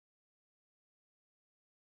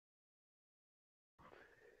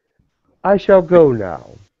 I shall go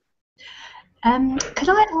now. Could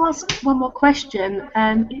I ask one more question?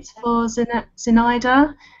 It's for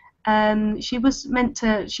Zenaida. She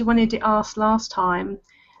wanted it asked last time.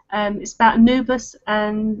 It's about Anubis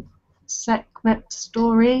and Sekhmet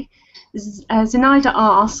story. Zenaida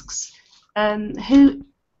asks, who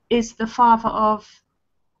is the father of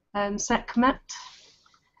Sekhmet?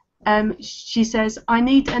 She says, I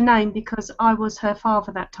need a name because I was her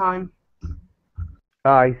father that time.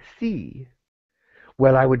 I see.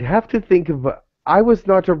 Well, I would have to think of... I was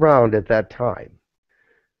not around at that time.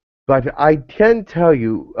 But I can tell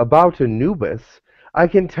you about Anubis. I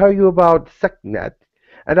can tell you about Sekhmet.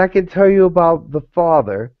 And I can tell you about the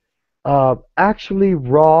father. Actually,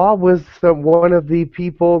 Ra was one of the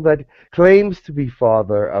people that claims to be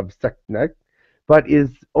father of Sekhmet, but is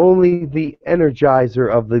only the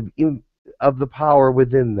energizer of the power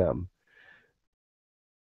within them.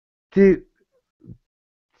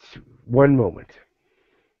 One moment.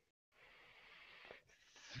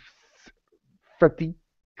 Fatigue.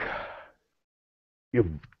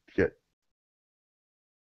 You shit.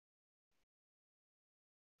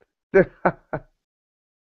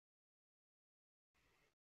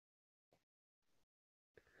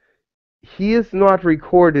 He is not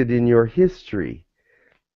recorded in your history,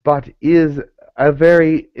 but is a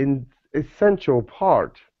very essential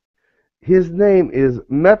part. His name is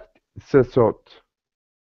𝗪𝗘𝗧𝗧.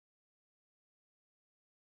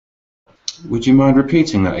 Would you mind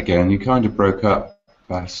repeating that again? You kind of broke up,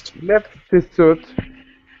 Bast.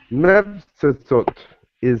 𝗪𝗘𝗧𝗧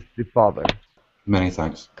is the father. Many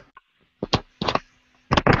thanks.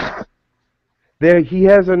 There, he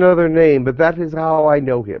has another name, but that is how I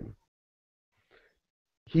know him.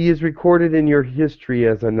 He is recorded in your history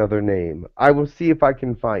as another name. I will see if I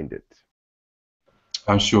can find it.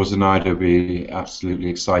 I'm sure Zenaida would be absolutely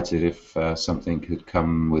excited if something could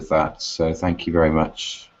come with that. So thank you very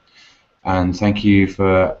much. And thank you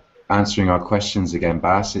for answering our questions again,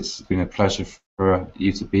 Bast. It's been a pleasure for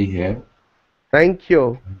you to be here. Thank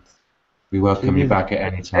you. We welcome you back at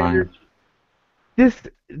any time.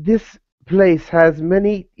 This place has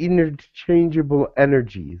many interchangeable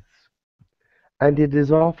energies, and it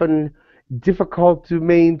is often difficult to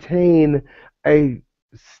maintain a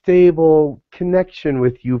stable connection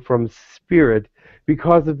with you from spirit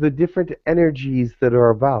because of the different energies that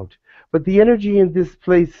are about. But the energy in this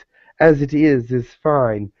place as it is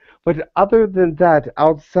fine. But other than that,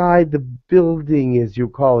 outside the building, as you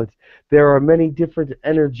call it, there are many different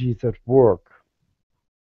energies at work.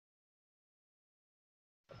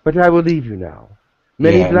 But I will leave you now.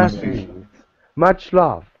 Many blessings. Much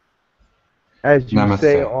love, as you Namaste.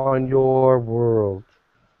 say on your world.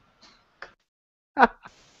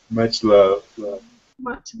 Much love.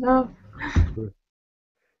 Much love.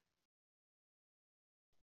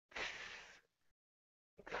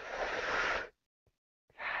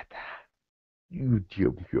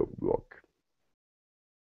 YouTube. Water.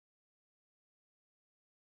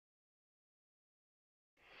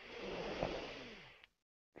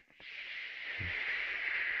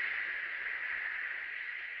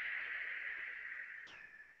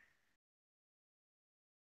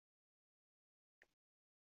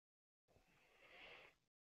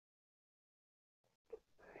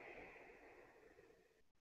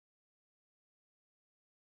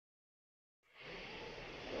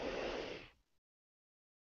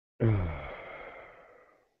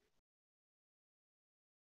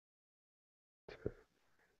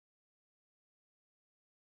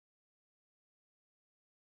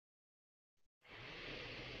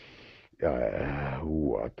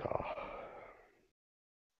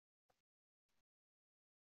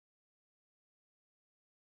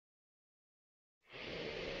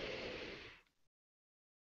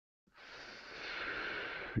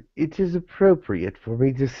 It is appropriate for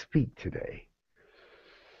me to speak today.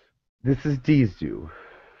 This is Disdoo.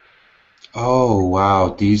 Oh, wow,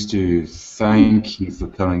 Disdoo. Thank you for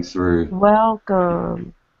coming through.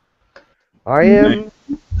 Welcome. I am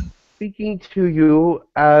speaking to you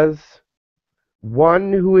as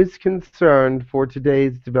one who is concerned for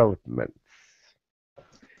today's developments.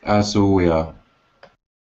 As all we are.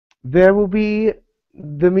 There will be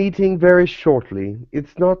the meeting very shortly.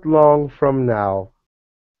 It's not long from now.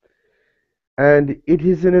 And it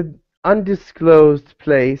is in an undisclosed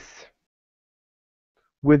place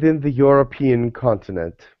within the European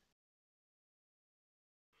continent.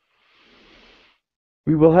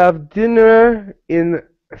 We will have dinner in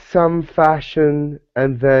some fashion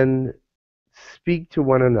and then speak to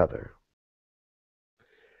one another.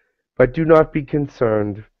 But do not be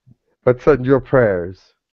concerned, but send your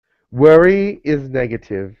prayers. Worry is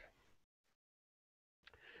negative.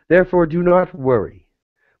 Therefore, do not worry,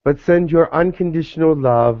 but send your unconditional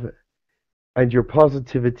love and your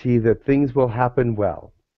positivity that things will happen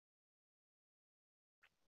well.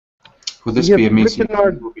 Will this be a meeting? We have written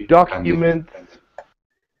our documents.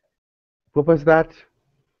 What was that?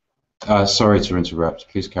 Sorry to interrupt.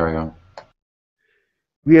 Please carry on.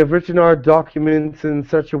 We have written our documents in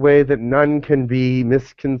such a way that none can be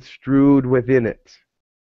misconstrued within it.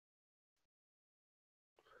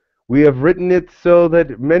 We have written it so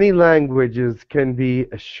that many languages can be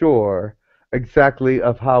sure exactly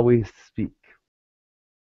of how we speak.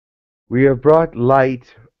 We have brought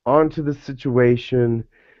light onto the situation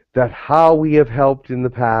that how we have helped in the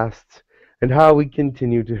past and how we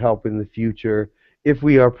continue to help in the future, if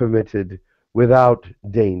we are permitted, without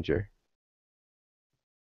danger.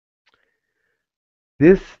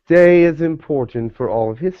 This day is important for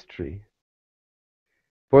all of history,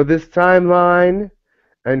 for this timeline,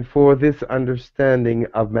 and for this understanding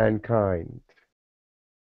of mankind.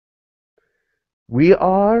 We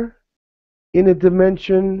are in a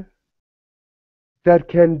dimension that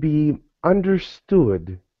can be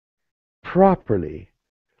understood properly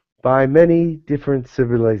by many different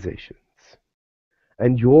civilizations,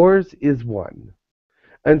 and yours is one.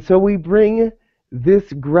 And so we bring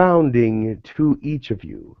this grounding to each of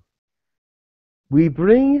you. We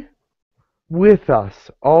bring with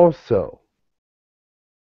us also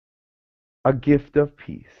a gift of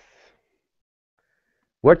peace,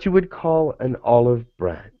 what you would call an olive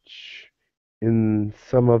branch in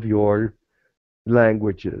some of your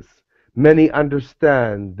languages. Many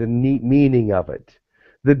understand the neat meaning of it,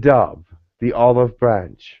 the dove, the olive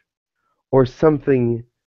branch, or something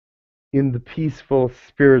in the peaceful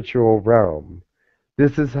spiritual realm.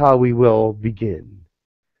 This is how we will begin.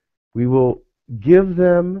 We will give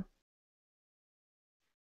them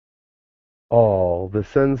all the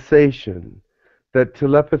sensation that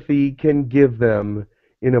telepathy can give them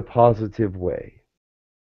in a positive way.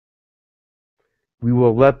 We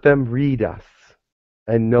will let them read us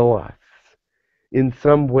and know us in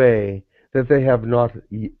some way that they have not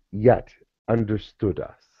yet understood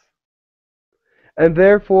us. And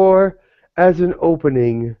therefore, as an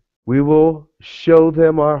opening, we will show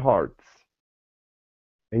them our hearts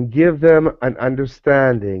and give them an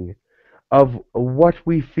understanding of what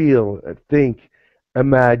we feel, think,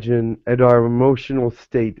 imagine, and our emotional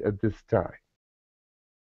state at this time.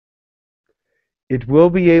 It will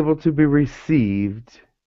be able to be received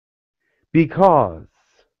because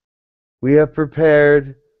we have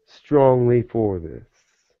prepared strongly for this.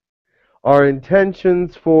 Our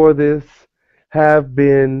intentions for this have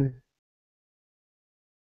been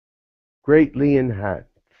greatly enhanced.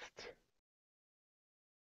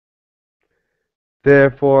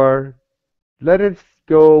 Therefore, let us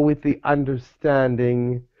go with the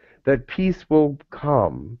understanding that peace will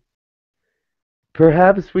come.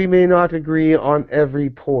 Perhaps we may not agree on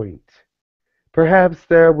every point. Perhaps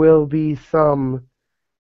there will be some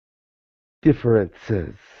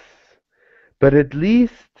differences. But at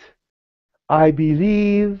least I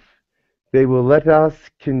believe they will let us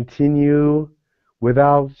continue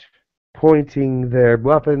without pointing their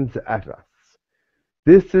weapons at us.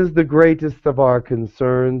 This is the greatest of our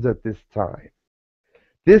concerns at this time.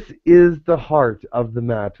 This is the heart of the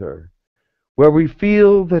matter, where we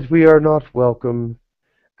feel that we are not welcome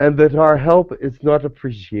and that our help is not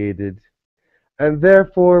appreciated, and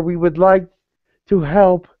therefore we would like to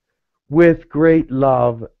help with great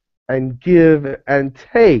love and give and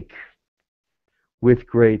take with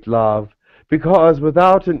great love, because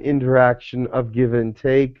without an interaction of give and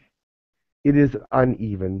take, it is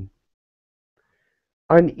uneven.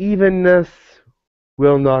 Unevenness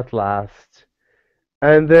will not last,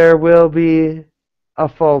 and there will be a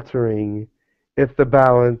faltering if the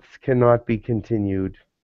balance cannot be continued.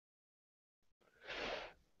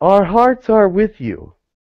 Our hearts are with you.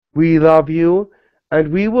 We love you,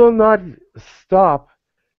 and we will not stop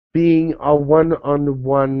being a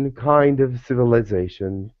one-on-one kind of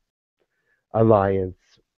civilization, alliance,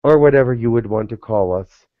 or whatever you would want to call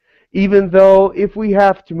us. Even though if we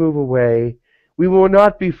have to move away, we will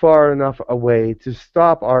not be far enough away to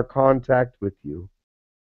stop our contact with you.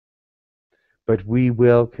 But we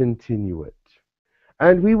will continue it.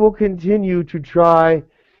 And we will continue to try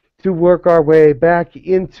to work our way back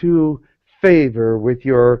into favor with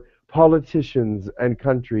your politicians and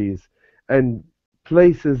countries and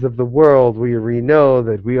places of the world where we know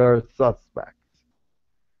that we are suspects.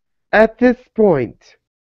 At this point,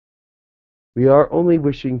 we are only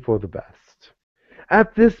wishing for the best.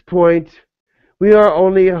 At this point, we are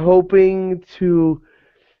only hoping to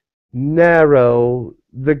narrow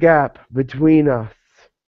the gap between us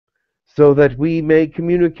so that we may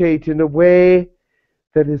communicate in a way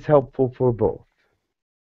that is helpful for both.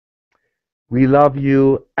 We love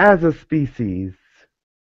you as a species,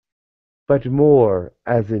 but more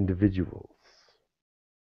as individuals.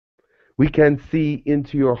 We can see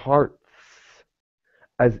into your hearts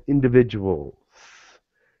as individuals,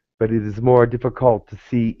 but it is more difficult to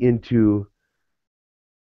see into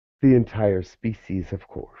the entire species, of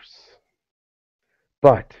course.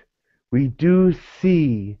 But we do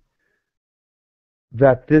see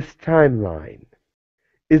that this timeline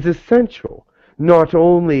is essential not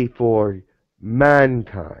only for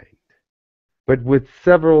mankind, but with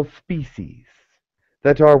several species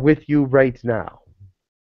that are with you right now.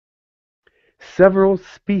 Several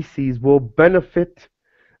species will benefit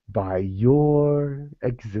by your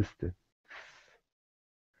existence.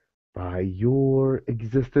 By your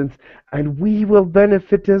existence, and we will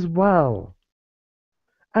benefit as well.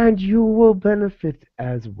 And you will benefit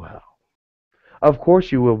as well. Of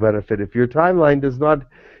course you will benefit. If your timeline does not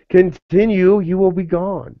continue, you will be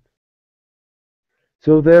gone.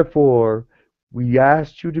 So therefore, we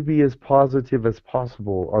asked you to be as positive as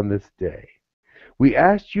possible on this day. We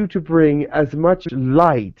asked you to bring as much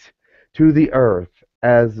light to the earth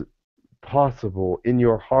as possible in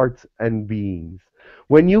your hearts and beings.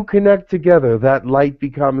 When you connect together, that light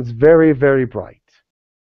becomes very, very bright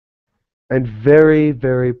and very,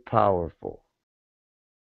 very powerful.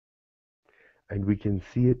 And we can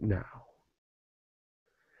see it now.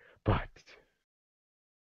 But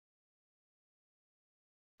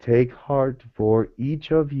take heart for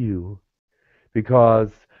each of you,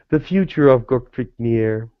 because the future of Girk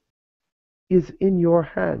Fitneer is in your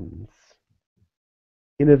hands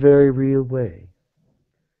in a very real way.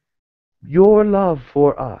 Your love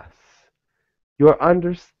for us, your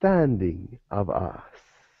understanding of us,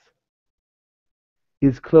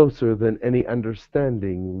 is closer than any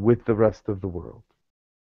understanding with the rest of the world.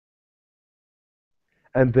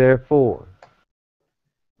 And therefore,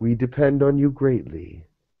 we depend on you greatly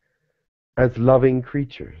as loving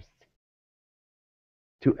creatures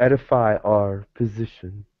to edify our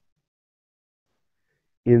position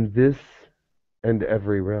in this and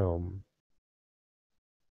every realm.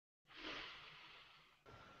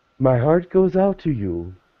 My heart goes out to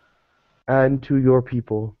you and to your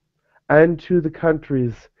people and to the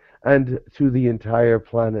countries and to the entire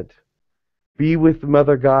planet. Be with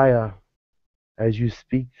Mother Gaia as you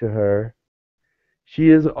speak to her. She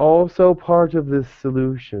is also part of this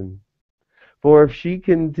solution. For if she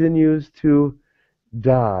continues to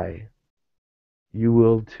die, you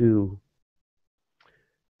will too.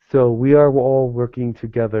 So we are all working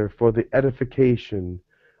together for the edification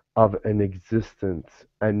of an existence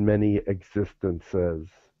and many existences.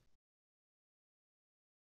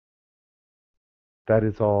 That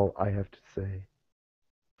is all I have to say.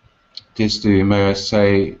 Disdoo, may I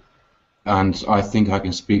say, and I think I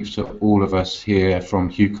can speak to all of us here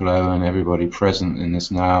from Hucolo and everybody present in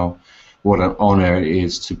this now, what an honor it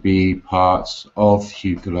is to be part of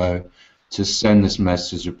Hucolo, to send this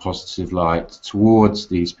message of positive light towards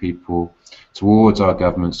these people, towards our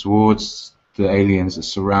governments, towards the aliens that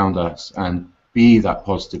surround us, and be that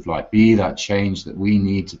positive light, be that change that we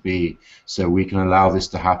need to be, so we can allow this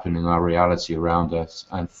to happen in our reality around us.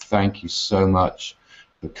 And thank you so much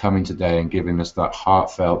for coming today and giving us that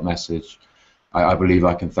heartfelt message. I believe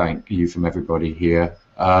I can thank you from everybody here.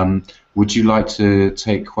 Would you like to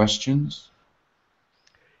take questions?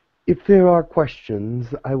 If there are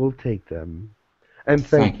questions, I will take them. And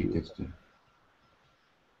thank you. Disdoo.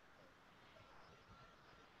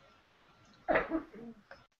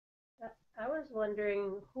 I was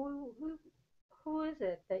wondering who is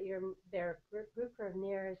it that their group of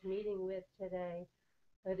near is meeting with today?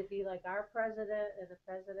 Would it be like our president and the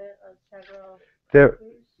president of several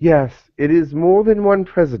countries? Yes, it is more than one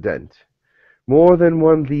president, more than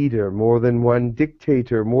one leader, more than one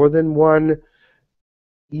dictator, more than one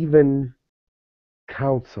even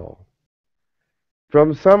council.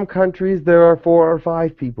 From some countries there are 4 or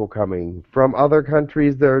 5 people coming. From other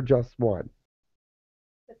countries there are just one.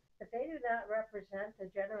 But they do not represent the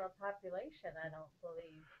general population, I don't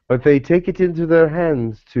believe. But they take it into their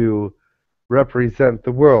hands to represent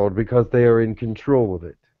the world because they are in control of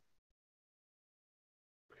it.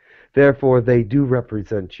 Therefore, they do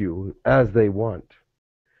represent you as they want,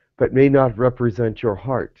 but may not represent your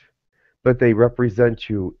heart, but they represent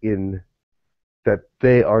you in that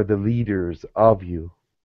they are the leaders of you.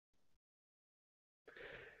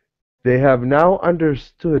 They have now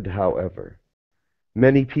understood, however,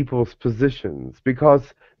 many people's positions,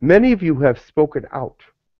 because many of you have spoken out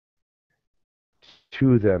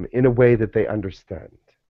to them in a way that they understand.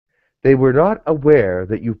 They were not aware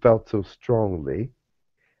that you felt so strongly,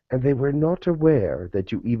 and they were not aware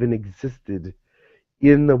that you even existed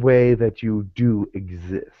in the way that you do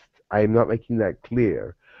exist. I am not making that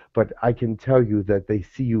clear, but I can tell you that they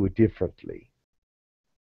see you differently.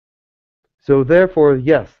 So therefore,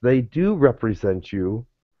 yes, they do represent you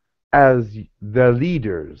as the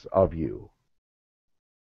leaders of you.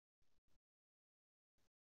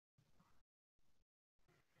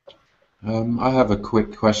 I have a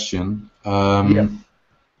quick question. Yes.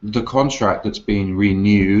 The contract that's been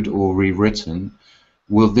renewed or rewritten,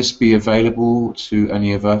 will this be available to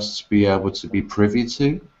any of us to be able to be privy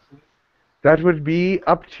to? That would be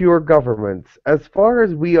up to your governments. As far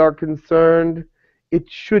as we are concerned, it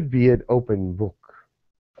should be an open book.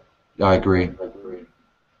 I agree.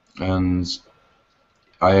 And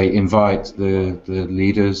I invite the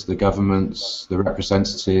leaders, the governments, the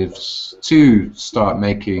representatives to start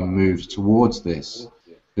making moves towards this,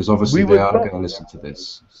 because obviously they are going to listen to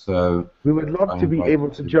this. So we would love to be able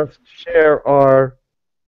to just share our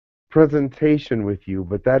presentation with you,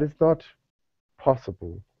 but that is not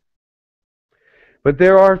possible. But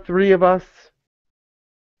there are 3 of us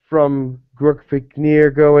from Girk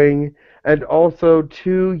Fitneer going, and also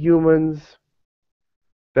 2 humans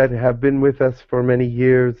that have been with us for many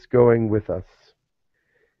years going with us.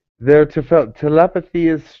 Their telepathy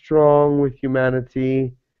is strong with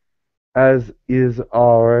humanity, as is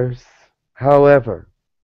ours. However,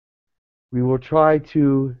 we will try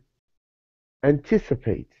to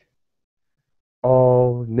anticipate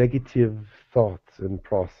all negative thoughts and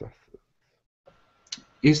processes.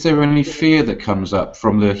 Is there any fear that comes up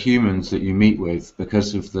from the humans that you meet with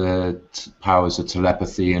because of the powers of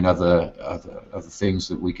telepathy and other things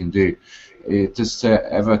that we can do? Does there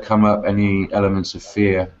ever come up any elements of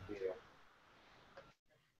fear?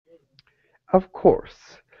 Of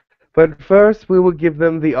course. But first we will give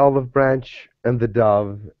them the olive branch and the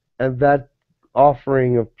dove and that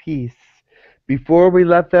offering of peace before we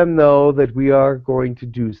let them know that we are going to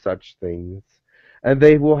do such things. And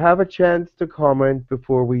they will have a chance to comment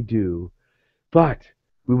before we do. But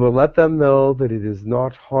we will let them know that it is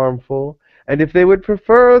not harmful, and if they would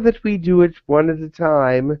prefer that we do it one at a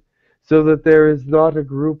time, so that there is not a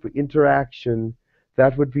group interaction,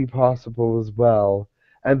 that would be possible as well,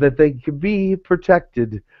 and that they can be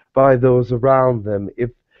protected by those around them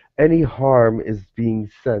if any harm is being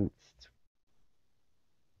sensed.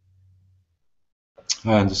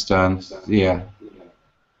 I understand, yeah.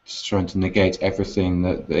 Just trying to negate everything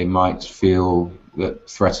that they might feel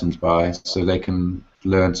threatened by, so they can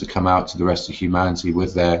learn to come out to the rest of humanity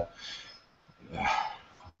with their,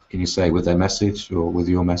 can you say, with their message or with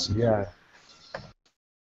your message? Yeah.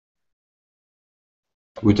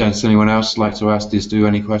 Does anyone else like to ask Disdoo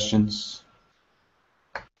any questions?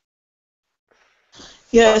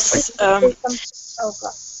 Yes.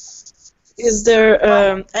 Is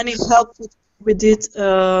there any help? We did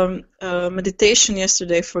meditation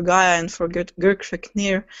yesterday for Gaia and for Girk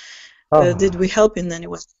Fitneer. Did we help in any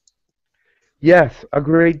way? Yes, a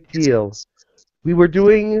great deal. We were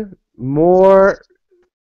doing more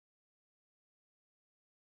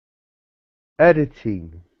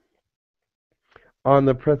editing on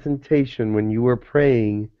the presentation when you were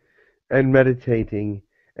praying and meditating,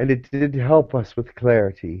 and it did help us with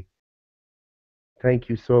clarity. Thank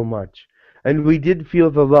you so much. And we did feel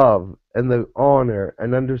the love and the honor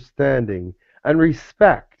and understanding and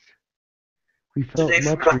respect. We felt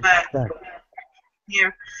much respect.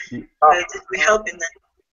 Here, did we help in that?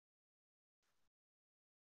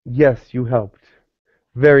 Yes, you helped.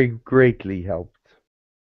 Very greatly helped.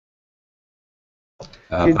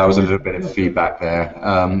 That was a little bit of feedback there.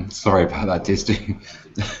 Sorry about that, Disdoo.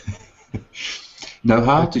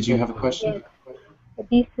 Noha, did you have a question? Yes.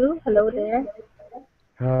 Disdoo, hello there.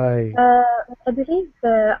 Hi. I believe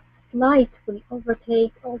the light will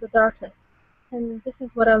overtake all the darkness, and this is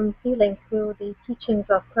what I'm feeling through the teachings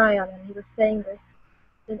of Kryon, and he was saying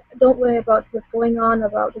this. Don't worry about what's going on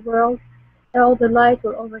about the world. All the light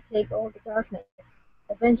will overtake all the darkness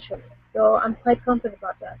eventually. So I'm quite confident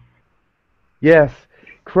about that. Yes,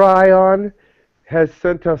 Kryon has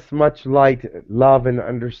sent us much light, love, and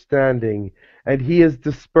understanding, and he has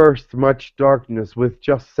dispersed much darkness with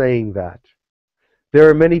just saying that. There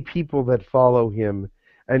are many people that follow him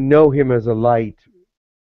and know him as a light,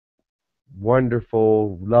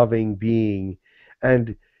 wonderful, loving being,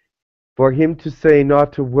 and for him to say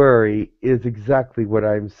not to worry is exactly what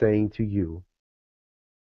I'm saying to you.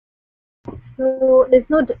 So there's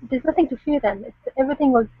nothing to fear then.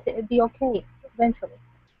 Everything will be okay eventually.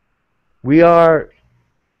 We are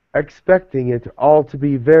expecting it all to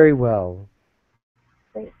be very well.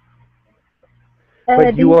 Great.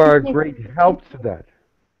 But you are a great help to that.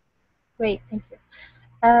 Great, thank you.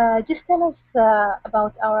 Just tell us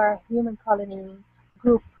about our human colony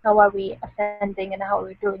group. How are we ascending and how are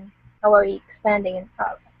we doing? How are we expanding and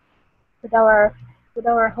with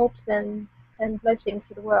our hopes and blessings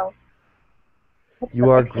to the world?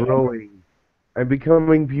 You are growing and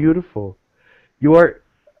becoming beautiful.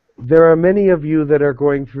 There are many of you that are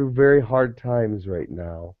going through very hard times right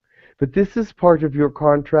now. But this is part of your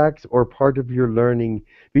contracts or part of your learning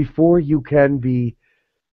before you can be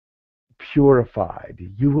purified.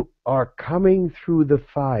 You are coming through the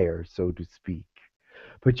fire, so to speak.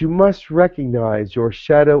 But you must recognize your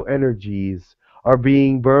shadow energies are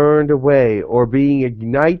being burned away or being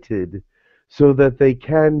ignited so that they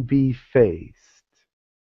can be faced.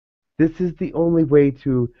 This is the only way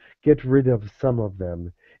to get rid of some of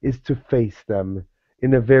them, is to face them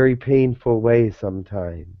in a very painful way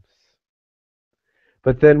sometimes.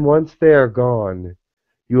 But then once they are gone,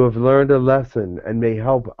 you have learned a lesson and may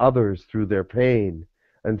help others through their pain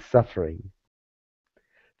and suffering.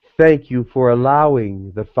 Thank you for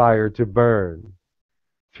allowing the fire to burn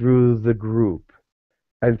through the group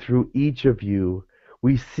and through each of you.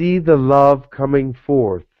 We see the love coming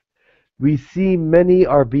forth. We see many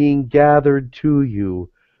are being gathered to you,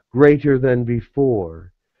 greater than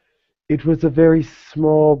before. It was a very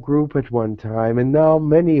small group at one time, and now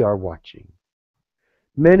many are watching.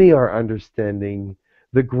 Many are understanding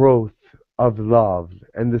the growth of love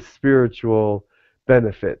and the spiritual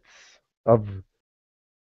benefits of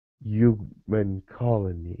human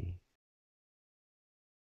colony.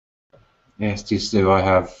 Yes, Disdoo, I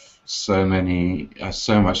have so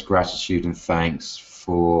much gratitude and thanks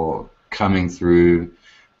for coming through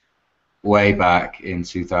way back in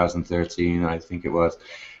 2013, I think it was,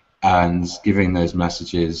 and giving those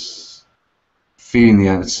messages, seeing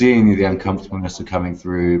the uncomfortableness of coming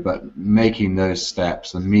through, but making those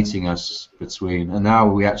steps and meeting us between. And now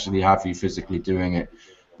we actually have you physically doing it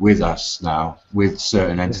with us now, with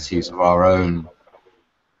certain entities of our own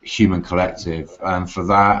human collective. And for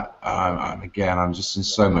that, again, I'm just in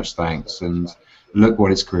so much thanks. And look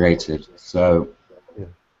what it's created. So,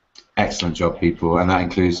 excellent job, people. And that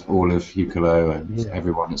includes all of Hucolo and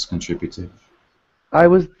everyone that's contributed. I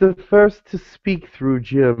was the first to speak through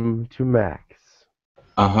Jim to Max.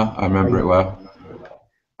 I remember it well.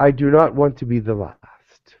 I do not want to be the last.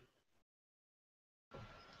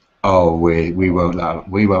 Oh, we won't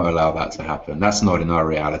allow that to happen. That's not in our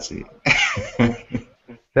reality.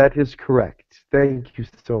 That is correct. Thank you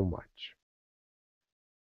so much.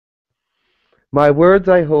 My words,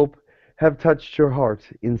 I hope, have touched your heart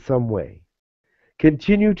in some way.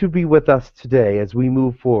 Continue to be with us today as we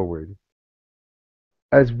move forward.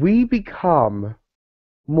 As we become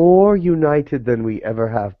more united than we ever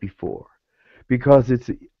have before, because it's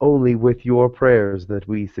only with your prayers that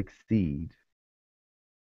we succeed.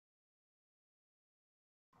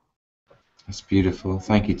 That's beautiful.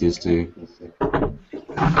 Thank you, Disdoo.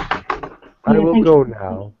 I will go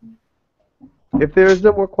now. If there is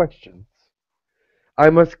no more questions, I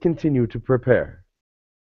must continue to prepare,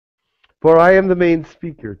 for I am the main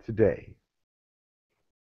speaker today.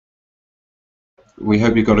 We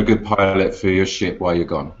hope you got a good pilot for your ship while you're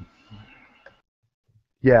gone.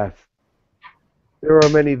 Yes. There are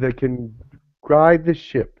many that can guide the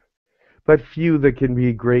ship, but few that can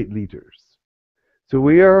be great leaders. So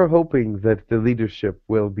we are hoping that the leadership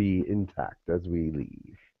will be intact as we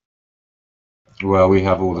leave. Well, we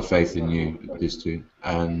have all the faith in you, Disdoo,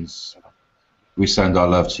 and we send our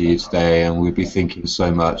love to you today, and we'll be thinking so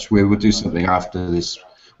much. We will do something after this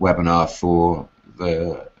webinar for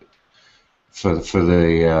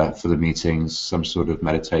the meetings, some sort of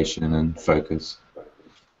meditation and focus.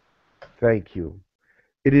 Thank you.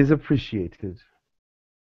 It is appreciated.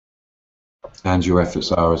 And your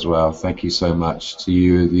efforts are as well. Thank you so much to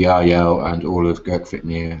you, the Yahyel, and all of Girk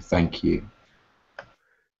Fitneer. Thank you.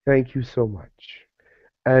 Thank you so much.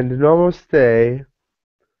 And namaste.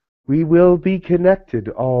 We will be connected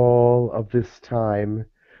all of this time.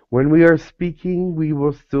 When we are speaking, we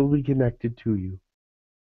will still be connected to you.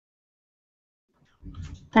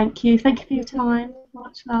 Thank you. Thank you for your time.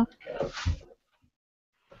 Much love.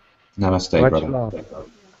 Namaste, Much brother. love.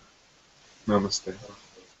 Namaste.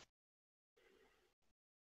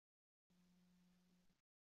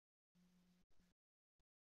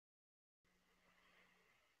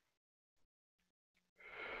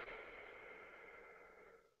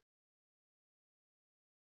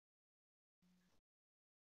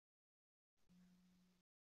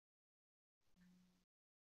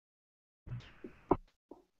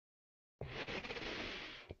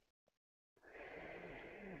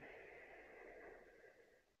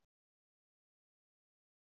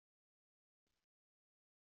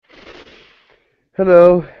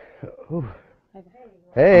 Hello. Oh.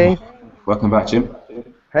 Hey. Welcome back, Jim.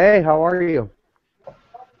 Hey, how are you?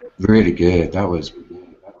 Really good. That was...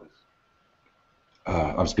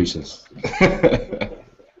 I'm speechless.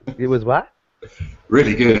 It was what?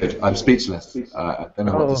 Really good. I'm speechless. I don't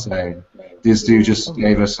know what to say. Disdoo just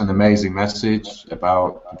gave us an amazing message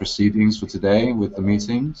about the proceedings for today with the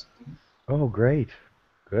meetings. Oh, great.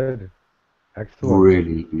 Good. Excellent.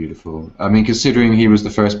 Really beautiful. I mean, considering he was the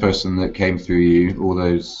first person that came through you all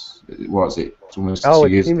those, what was it, it's almost 2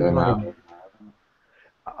 years ago now.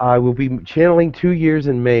 I will be channeling 2 years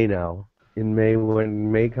in May now. In May,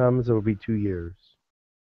 when May comes, it will be 2 years.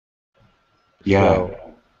 Yeah.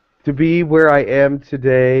 So, to be where I am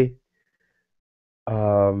today,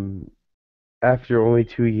 after only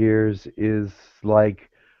 2 years, is like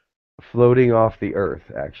floating off the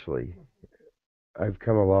earth, actually. I've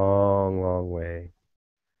come a long, long way.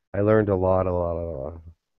 I learned a lot of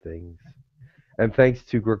things. And thanks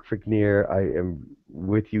to Girk Fitneer, I am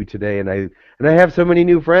with you today, and I have so many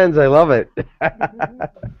new friends. I love it.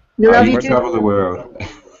 You travel the world.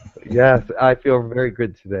 Yes, I feel very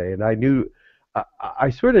good today, and I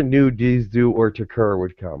sort of knew Disdoo or 𝗪𝗓𝗧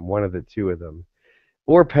would come, one of the two of them,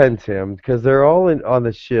 or Pentim, because they're all on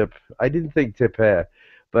the ship. I didn't think 𝗪𝗧𝗧,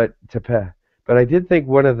 but I did think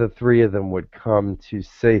one of the three of them would come to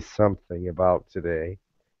say something about today.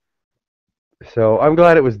 So I'm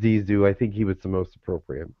glad it was Disdoo. I think he was the most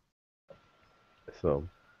appropriate. So.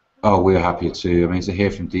 Oh, we're happy too. I mean, to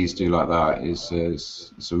hear from Disdoo like that is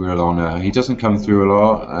a real honor. He doesn't come through a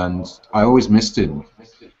lot, and I always missed him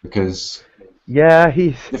because yeah,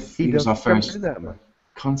 he was our first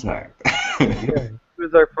contact. Yeah, he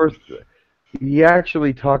was our first. He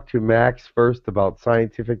actually talked to Max first about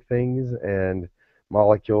scientific things and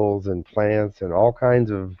molecules and plants and all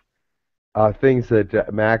kinds of things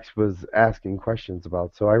that Max was asking questions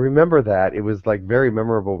about. So I remember that. It was like very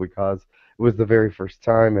memorable because it was the very first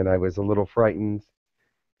time, and I was a little frightened.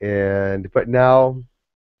 But now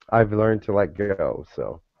I've learned to let go.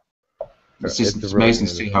 So it's amazing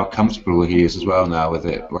to see how comfortable he is as well now with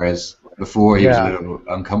it. Whereas before he was a little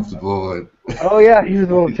uncomfortable. Oh yeah, he was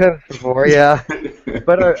a little tense before. Yeah,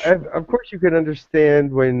 but of course you can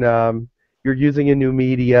understand when you're using a new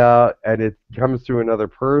media and it comes through another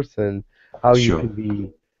person, how you can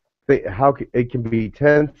be. How it can be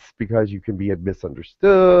tense because you can be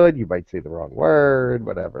misunderstood, you might say the wrong word,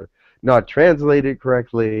 whatever, not translated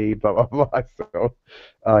correctly, blah blah blah. So,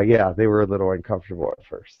 yeah, they were a little uncomfortable at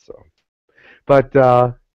first. So, but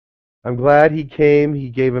I'm glad he came. He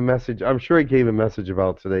gave a message. I'm sure he gave a message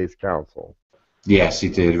about today's council. Yes, he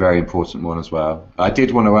did. A very important one as well. I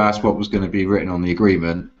did want to ask what was going to be written on the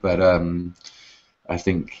agreement, but I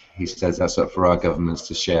think he says that's up for our governments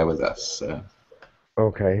to share with us. So.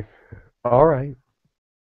 Okay. All right.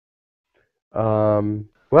 Well,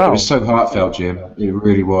 it was so heartfelt, Jim. It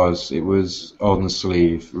really was. It was on the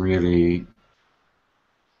sleeve. Really,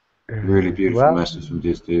 really beautiful message from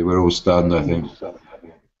Disdoo. We're all stunned, I think.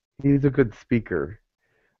 He's a good speaker.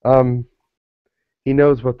 He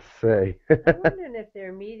knows what to say. I'm wondering if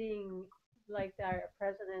they're meeting like our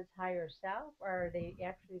president's higher self, or are they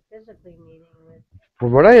actually physically meeting with?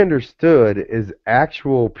 From what I understood, is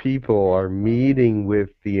actual people are meeting with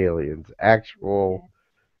the aliens. Actual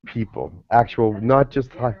people. Actual, not just.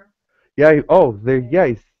 Yeah. Oh,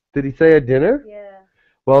 yeah. Did he say a dinner? Yeah.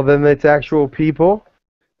 Well, then it's actual people.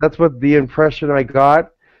 That's what the impression I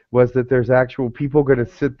got was, that there's actual people going to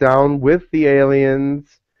sit down with the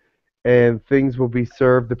aliens, and things will be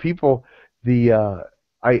served. The people,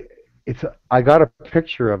 I got a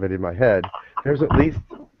picture of it in my head. There's at least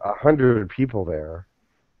 100 people there.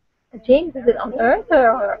 James, is it on Earth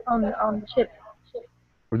or on the ship?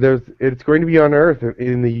 It's going to be on Earth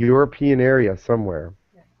in the European area somewhere.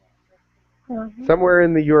 Somewhere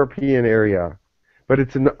in the European area. But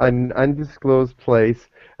it's an undisclosed place,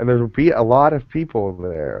 and there will be a lot of people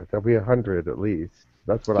there. There'll be 100 at least.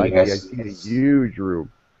 That's what I see. I see a huge room.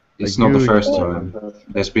 It's not the first time.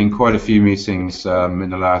 There's been quite a few meetings in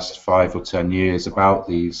the last 5 or 10 years about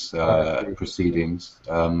these proceedings.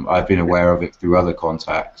 I've been aware of it through other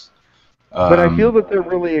contacts. But I feel that they're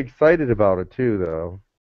really excited about it too, though.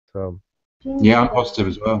 So. Yeah, I'm positive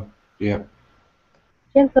as well. Yeah.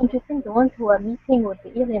 James, don't you think the ones who are meeting with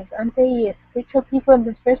the aliens, aren't they spiritual people in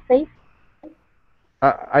the first place?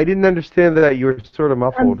 I didn't understand that. You were sort of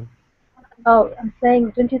muffled. I'm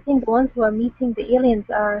saying, don't you think the ones who are meeting the aliens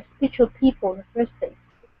are spiritual people in the first place?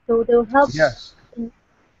 So they'll help. Yes.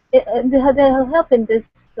 They'll help in this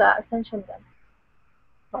ascension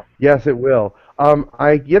then. Yes, it will.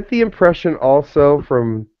 I get the impression also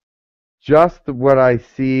from just what I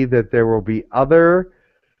see that there will be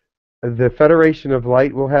the Federation of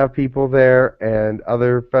Light will have people there, and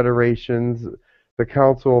other federations. The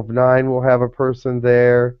Council of Nine will have a person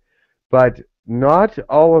there, but not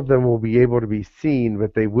all of them will be able to be seen,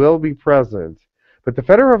 but they will be present. But the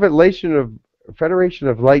Federation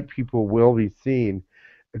of Light people will be seen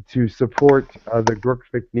to support the Girk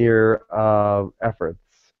Fitneer efforts.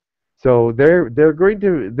 So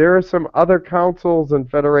there are some other councils and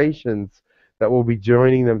federations that will be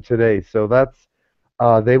joining them today. So that's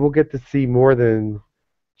they will get to see more than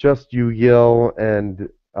just Yahyel, and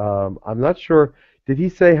I'm not sure. Did he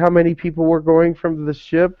say how many people were going from the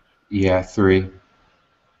ship? Yeah, 3.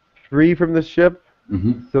 3 from the ship?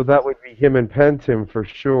 Mm-hmm. So that would be him and Pentim for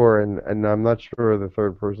sure, and I'm not sure of the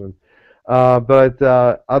third person. But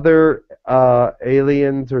other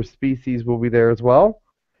aliens or species will be there as well,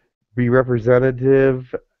 be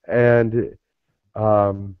representative, and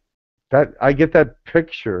that I get that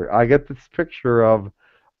picture. I get this picture of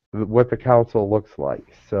what the council looks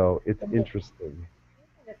like, so it's interesting.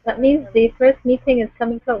 That means the first meeting is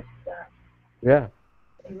coming close. Yeah.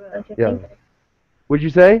 Don't you Yeah. think? What'd you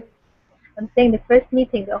say? I'm saying the first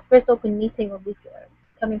meeting, the first open meeting will be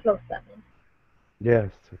coming close. That means. Yes.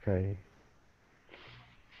 Okay.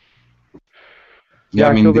 Yeah, I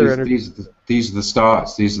I mean feel their energy. these are the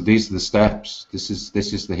starts. These are the steps. This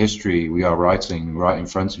is the history we are writing right in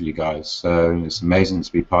front of you guys. So it's amazing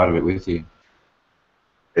to be part of it with you.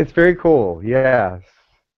 It's very cool. Yes.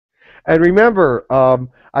 And remember,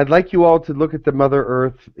 I'd like you all to look at the Mother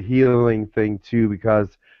Earth healing thing too,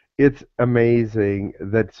 because it's amazing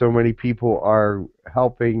that so many people are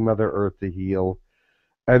helping Mother Earth to heal.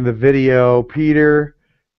 And the video, Peter,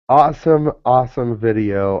 awesome, awesome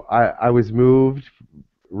video. I was moved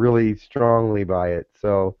really strongly by it.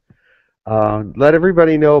 So let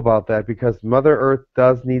everybody know about that, because Mother Earth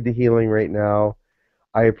does need the healing right now.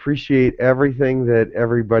 I appreciate everything that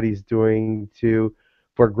everybody's doing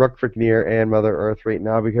for Girk Fitneer and Mother Earth right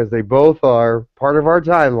now, because they both are part of our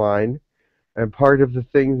timeline and part of the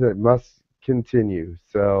things that must continue.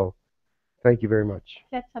 So thank you very much.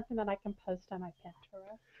 Is that something that I can post on my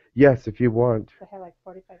Pinterest? Yes, if you want. I have like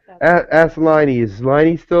 45,000. Ask Liney. Is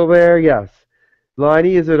Liney still there? Yes.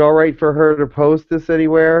 Liney, is it all right for her to post this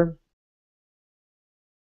anywhere?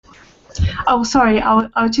 Oh, sorry.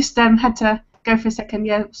 I just had to go for a second.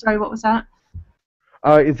 Yeah, sorry. What was that?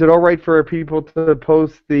 Is it all right for people to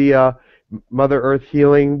post the Mother Earth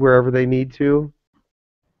healing wherever they need to?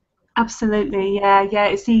 Absolutely. Yeah, yeah.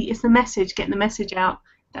 It's the message, getting the message out.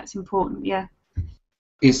 That's important. Yeah.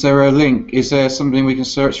 Is there a link? Is there something we can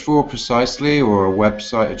search for precisely, or a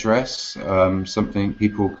website address? Something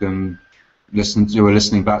people can listen to, or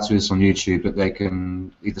listening back to this on YouTube, that they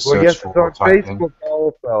can either search for or type in? Facebook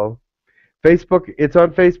also. Facebook. It's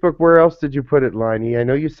on Facebook. Where else did you put it, Liney? I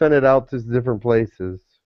know you sent it out to different places.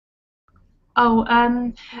 Oh,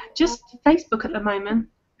 just Facebook at the moment.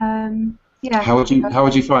 Yeah. How would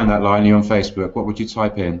you find that, Liney, on Facebook? What would you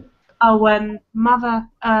type in? Oh, Mother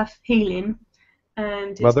Earth Healing,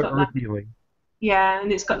 and it's Mother got Earth like, Healing. yeah,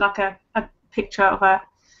 and it's got like a picture of a.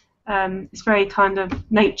 It's very kind of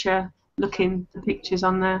nature-looking, the pictures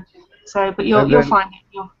on there. So, but you'll find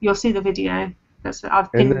it. You'll see the video. That's what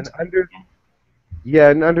I've pinned. And then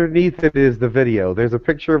and underneath it is the video. There's a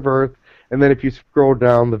picture of Earth, and then if you scroll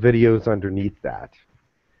down, the video's underneath that,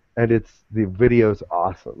 and the video's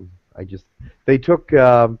awesome. They took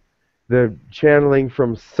the channeling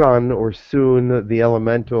from Sun or Soon, the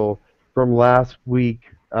elemental, from last week.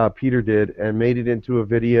 Peter did, and made it into a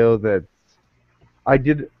video that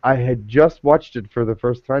I had just watched it for the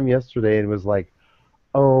first time yesterday, and was like,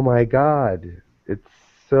 oh my God, it's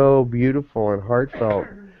so beautiful and heartfelt.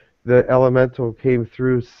 The elemental came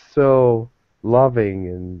through so loving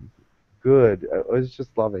and good. It was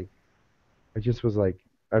just loving. It just was like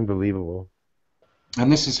unbelievable.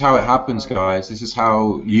 And this is how it happens, guys. This is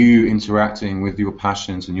how you interacting with your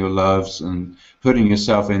passions and your loves and putting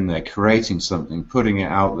yourself in there, creating something, putting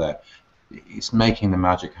it out there. It's making the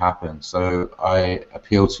magic happen. So I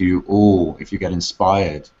appeal to you all, if you get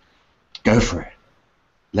inspired, go for it.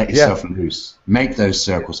 Let yourself loose. Make those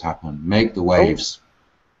circles happen. Make the waves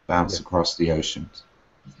bounce across the oceans.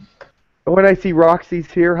 When I see Roxy's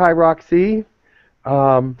here, hi Roxy.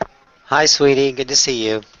 Hi, sweetie. Good to see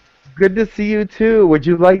you. Good to see you too. Would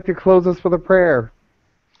you like to close us with a prayer?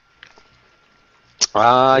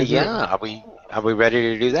 Yeah. Are we ready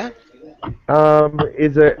to do that?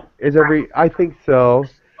 I think so.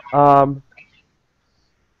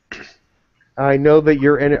 I know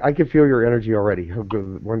that I can feel your energy already. Oh,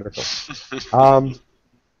 good, wonderful.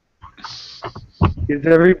 Is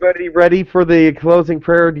everybody ready for the closing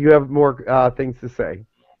prayer? Or do you have more things to say?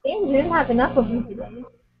 You didn't have enough of me today.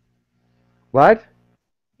 What?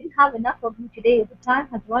 You didn't have enough of me today. The time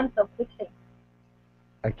has run so quickly.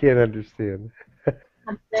 I can't understand.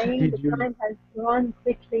 I'm saying the time has run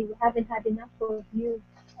quickly. You haven't had enough of you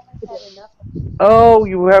today. Oh,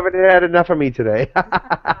 you haven't had enough of me today.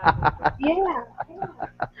 Yeah.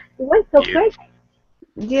 It went so quick.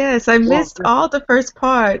 Yes, I missed all the first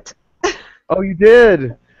part. Oh, you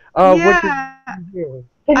did? Yeah. What did you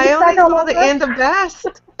do? I only saw the end of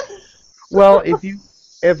Bast. Well,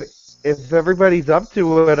 if everybody's up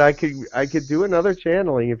to it, I could do another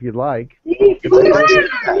channeling if you'd like. Yeah, didn't feel like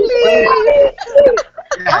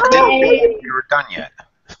you were done yet.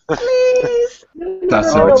 Please.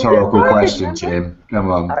 That's a rhetorical question, Jim.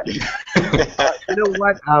 Come on. You know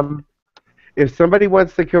what? If somebody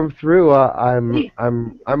wants to come through, I'm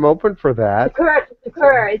open for that. The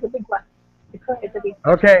cur is a big one. The cur is a big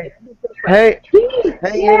one. Okay. Hey,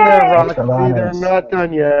 hang in there, Roxy. They're not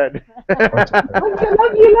done yet.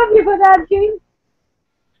 love you for that, Jim.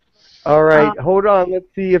 All right, hold on.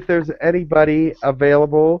 Let's see if there's anybody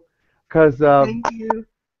available, because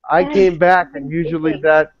I came back, and usually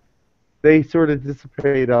they sort of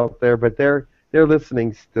dissipate out there, but they're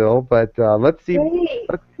listening still. But let's see.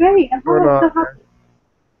 What's going on there.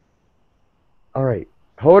 All right,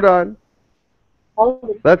 hold on.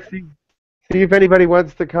 Let's see if anybody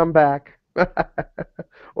wants to come back,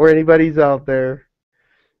 or anybody's out there.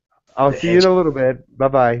 I'll see you in a little bit.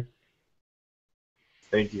 Bye-bye.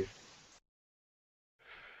 Thank you.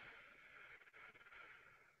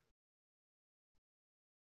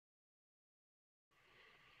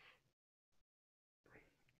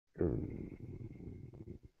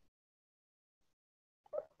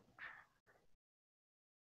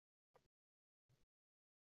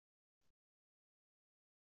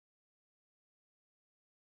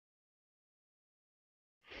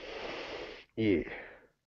 Yeah.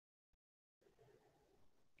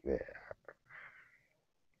 Yeah.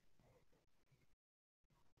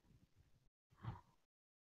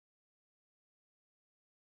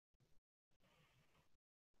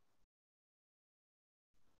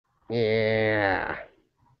 Yeah.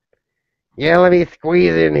 Yeah, let me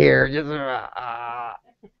squeeze in here. Just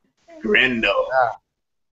Grindo.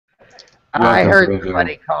 I heard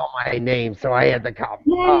somebody call my name, so I had to come.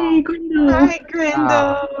 Yay, Grindo. Hi,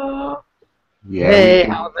 Grindo. Yeah, Hey,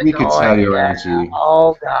 we could tell you around you.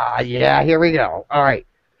 Oh, God, yeah, here we go. All right.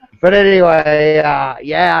 But anyway,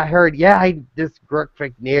 yeah, I heard, this Girk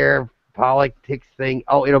Fitneer politics thing,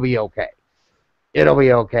 it'll be okay. It'll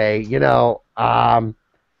be okay. You know,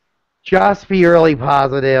 just be really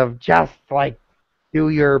positive. Just, do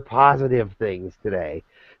your positive things today.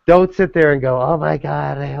 Don't sit there and go, oh, my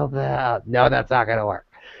God, I hope that. No, that's not going to work.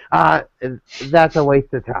 That's a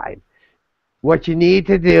waste of time. What you need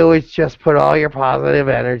to do is just put all your positive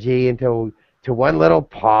energy into one little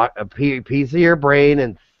piece of your brain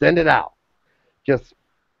and send it out. Just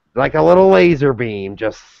like a little laser beam.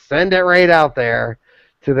 Just send it right out there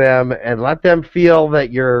to them and let them feel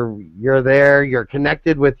that you're there, you're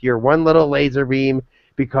connected with your one little laser beam,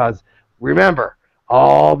 because remember,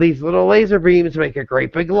 all these little laser beams make a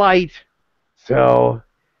great big light. So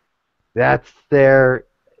that's their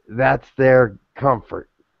comfort.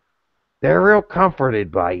 They're real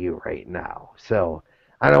comforted by you right now. So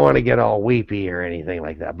I don't want to get all weepy or anything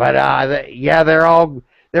like that. But yeah, they're all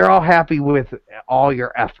happy with all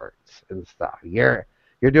your efforts and stuff. You're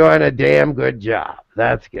doing a damn good job.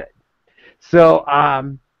 That's good. So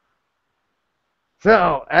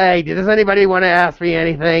hey, does anybody want to ask me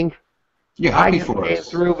anything? You're happy I just for came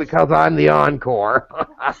us. through because I'm the encore.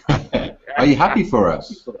 Are you happy for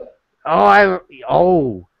us?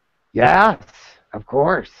 Oh, yes, of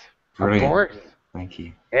course. Brilliant. Of course. Thank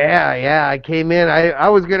you. Yeah, I came in. I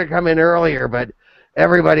was going to come in earlier, but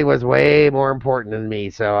everybody was way more important than me,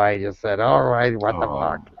 so I just said, all right, what the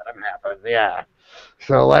fuck? Let it happen. Yeah.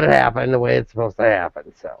 So let it happen the way it's supposed to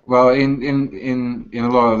happen. So. Well, in a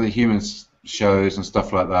lot of the humans shows and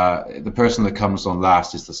stuff like that, the person that comes on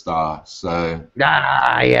last is the star. So.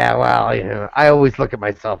 Yeah. Well, you know, I always look at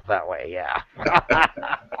myself that way. Yeah.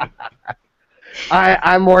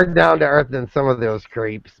 I'm more down to earth than some of those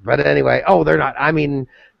creeps. But anyway, they're not. I mean,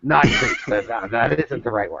 not creeps. That isn't the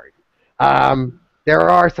right word. There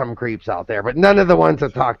are some creeps out there, but none of the ones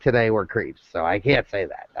that talked today were creeps. So I can't say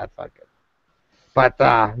that. That's not good. But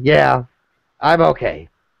yeah, I'm okay.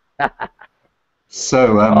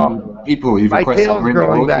 So, people, you've requested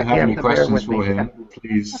Grindo. If you have any to questions for him,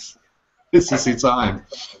 please, this is your time.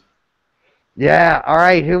 Yeah, all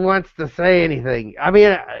right. Who wants to say anything? I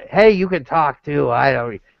mean, hey, you can talk too.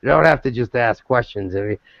 You don't have to just ask questions.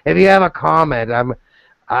 If you have a comment,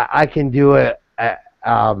 I can do a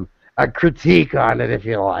critique on it if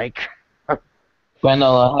you like.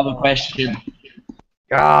 Gwendol, I have a question.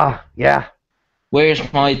 Yeah.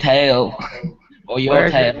 Where's my tail? Or your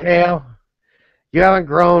Where's tail? your tail? You haven't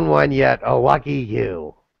grown one yet. Oh, lucky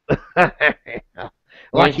you. Where's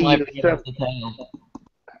Lucky my you. beautiful tail?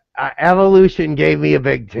 Evolution gave me a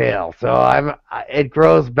big tail, so it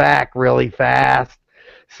grows back really fast.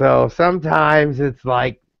 So sometimes it's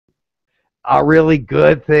like a really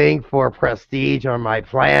good thing for prestige on my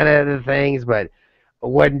planet and things, but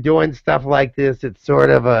when doing stuff like this, it's sort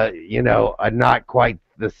of a, you know, a not quite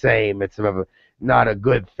the same. It's sort of not a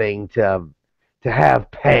good thing to have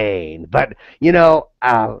pain, but you know,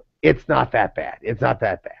 it's not that bad. It's not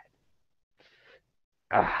that bad.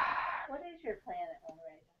 What is your planet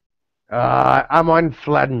already? I'm on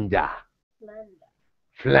Flenda.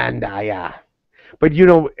 Flenda, yeah. But you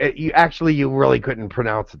know, you really couldn't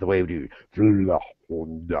pronounce it the way we do.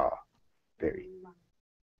 Flenda. Very.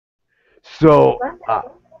 So,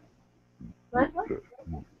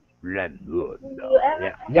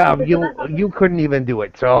 yeah, you couldn't even do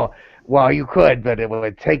it. So, well, you could, but it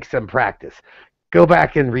would take some practice. Go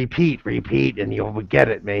back and repeat, and you'll get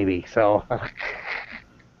it maybe. So.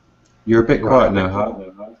 You're a bit quiet now,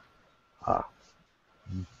 huh?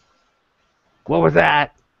 What was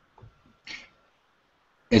that?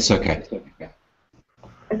 It's okay.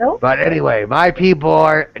 Hello? But anyway, my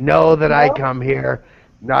people know that I come here.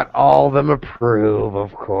 Not all of them approve,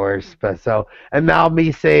 of course. But so, and now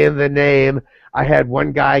me saying the name, I had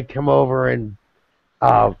one guy come over and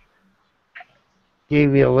gave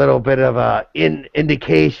me a little bit of a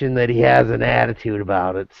indication that he has an attitude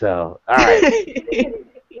about it. So, all right.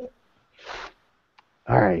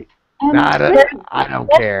 All right. I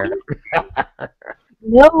don't care.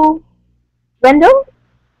 No. Wendell?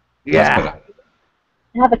 Yeah.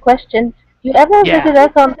 I have a question. You ever visit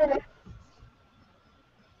us on...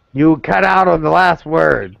 You cut out on the last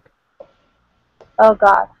word. Oh,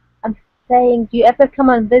 God. I'm saying, do you ever come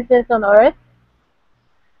and visit us on Earth?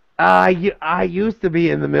 I used to be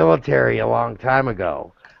in the military a long time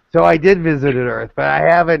ago. So I did visit Earth, but I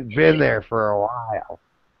haven't been there for a while.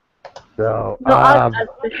 So, no, as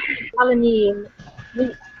the colony...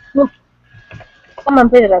 Come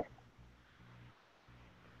and visit us.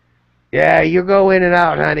 Yeah, you go in and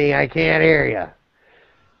out, honey. I can't hear you.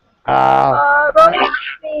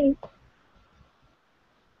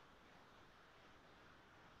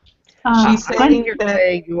 She's saying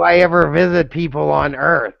that... Do I ever visit people on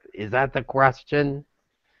Earth? Is that the question?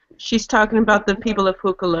 She's talking about the people of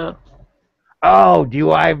Hucolo. Oh,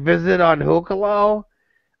 do I visit on Hucolo?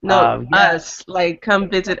 No, us. Like, come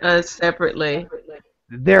visit us separately.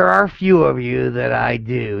 There are a few of you that I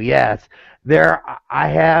do, yes. I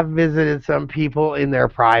have visited some people in their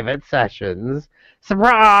private sessions.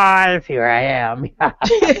 Surprise! Here I am.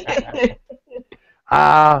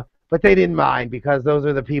 But they didn't mind because those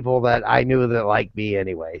are the people that I knew that liked me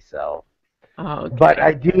anyway. So, okay. But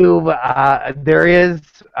I do. There is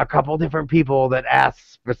a couple different people that ask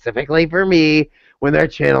specifically for me when they're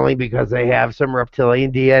channeling because they have some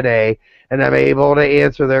reptilian DNA, and I'm able to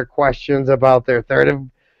answer their questions about their third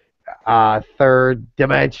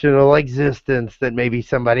dimensional existence that maybe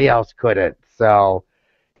somebody else couldn't. So,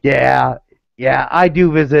 yeah, I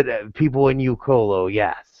do visit people in Hucolo,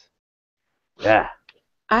 yes. Yeah.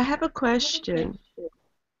 I have a question.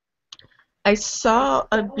 I saw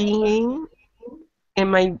a being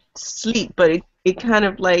in my sleep, but it kind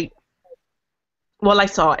of like, well, I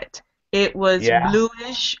saw it. It was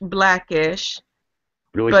bluish, blackish,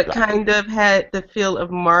 but kind of had the feel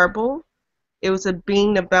of marble. It was a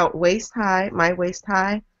being about waist high, my waist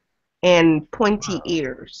high, and pointy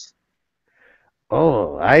ears.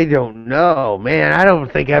 Oh, I don't know. Man, I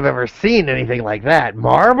don't think I've ever seen anything like that.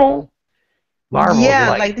 Marble? Marble. Yeah,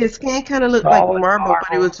 like his skin kind of looked like marble,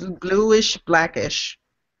 but it was bluish, blackish.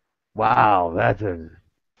 Wow,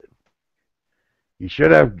 you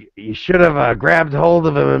should have grabbed hold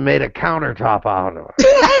of him and made a countertop out of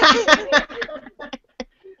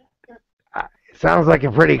him. Sounds like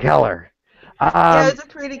a pretty color. Yeah, it's a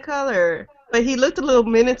pretty color, but he looked a little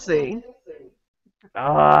menacing.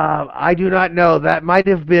 I do not know. That might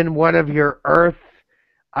have been one of your Earth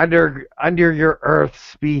under your Earth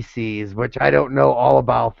species, which I don't know all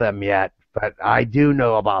about them yet, but I do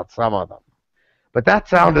know about some of them. But that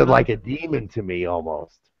sounded like a demon to me,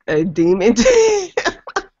 almost. A demon?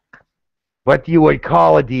 What you would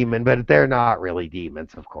call a demon, but they're not really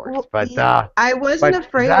demons, of course. Well, but I wasn't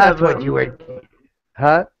afraid that's of them. what you were.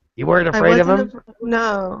 Huh? You weren't afraid of him?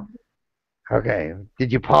 No. Okay.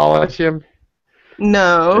 Did you polish him?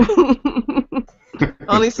 No.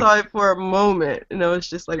 Only saw it for a moment, and I was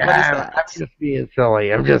just like, what is that? I'm just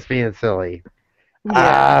being silly.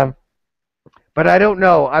 Yeah. But I don't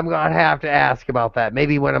know. I'm going to have to ask about that.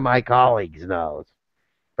 Maybe one of my colleagues knows.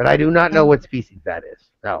 But I do not know what species that is.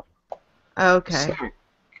 No. Okay.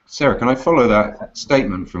 Sarah, can I follow that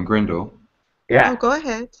statement from Grindel? Yeah. Oh, go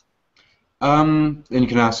ahead. And you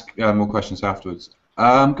can ask more questions afterwards.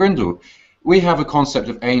 Grindel, we have a concept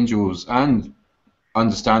of angels and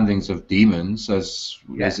understandings of demons, as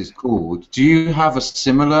it's called. Do you have a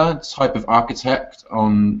similar type of architect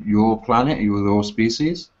on your planet, your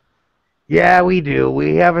species? Yeah, we do.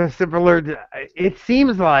 We have a similar. It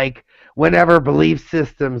seems like whenever belief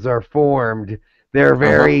systems are formed, they're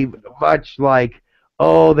very much like,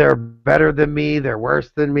 oh, they're better than me, they're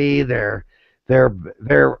worse than me, they're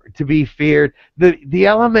to be feared. The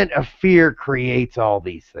element of fear creates all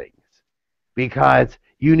these things because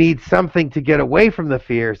you need something to get away from the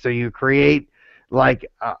fear, so you create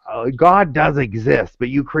God does exist, but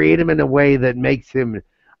you create him in a way that makes him,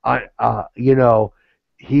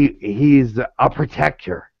 he's a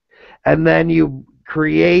protector, and then you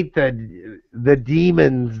create the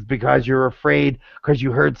demons because you're afraid because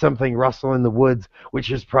you heard something rustle in the woods,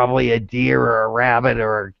 which is probably a deer or a rabbit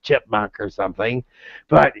or a chipmunk or something,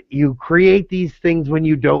 but you create these things when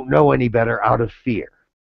you don't know any better out of fear.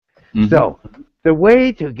 So the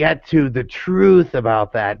way to get to the truth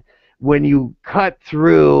about that, when you cut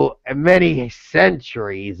through many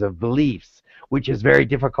centuries of beliefs, which is very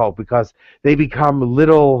difficult because they become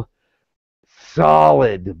little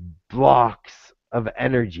solid blocks of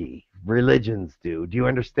energy. Religions do. Do you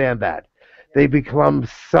understand that? They become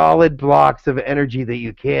solid blocks of energy that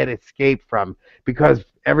you can't escape from because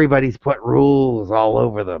everybody's put rules all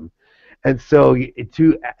over them. And so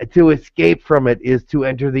to escape from it is to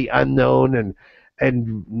enter the unknown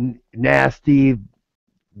and nasty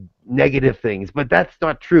negative things, but that's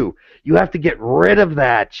not true. You have to get rid of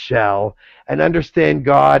that shell and understand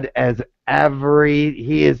God as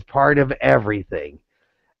he is part of everything,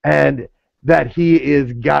 and that he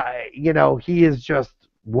is God. He is just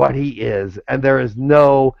what he is, and there is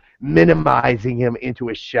no minimizing him into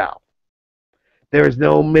a shell. There is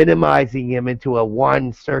no minimizing him into a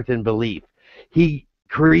one certain belief. He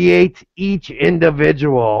creates each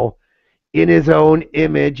individual in his own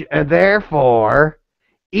image, and therefore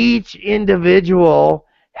each individual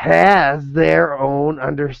has their own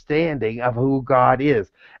understanding of who God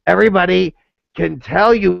is. Everybody can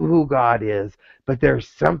tell you who God is, but there's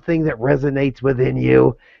something that resonates within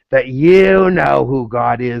you that you know who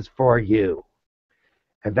God is for you.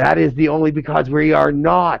 And that is the only because we are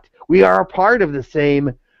a part of the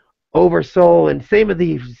same oversoul and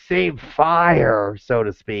the same fire, so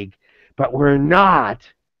to speak, but we're not.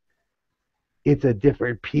 It's a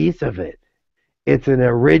different piece of it. It's an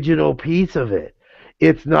original piece of it.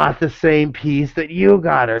 It's not the same piece that you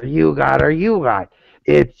got or you got or you got.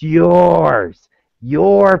 It's yours,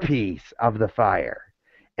 your piece of the fire.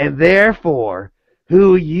 And therefore,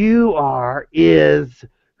 who you are is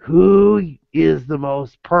who is the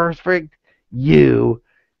most perfect you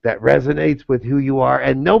that resonates with who you are.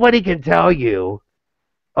 And nobody can tell you,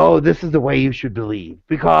 oh, this is the way you should believe,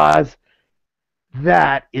 because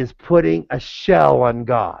that is putting a shell on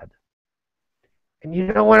God. And you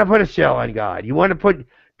don't want to put a shell on God. You want to put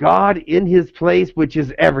God in his place, which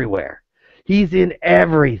is everywhere. He's in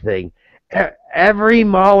everything. Every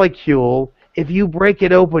molecule, if you break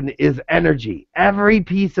it open, is energy. Every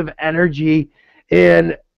piece of energy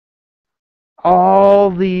in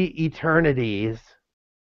all the eternities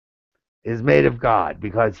is made of God,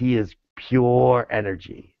 because he is pure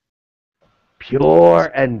energy.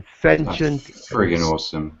 Pure and sentient. That's friggin'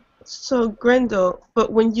 awesome. So, Grendel,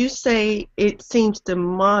 but when you say it seems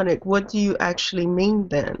demonic, what do you actually mean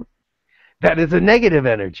then? That is a negative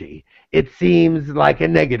energy. It seems like a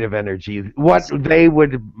negative energy, what they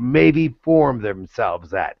would maybe form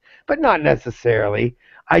themselves at, but not necessarily.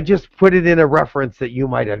 I just put it in a reference that you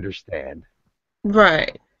might understand.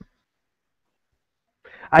 Right.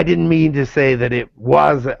 I didn't mean to say that it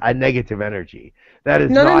was a negative energy. That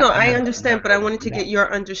is No, not. I understand, but I wanted to get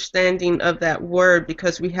your understanding of that word,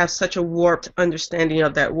 because we have such a warped understanding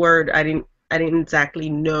of that word. I didn't exactly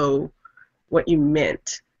know what you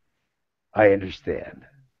meant. I understand.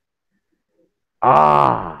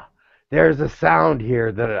 Ah, there's a sound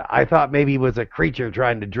here that I thought maybe was a creature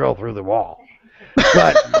trying to drill through the wall.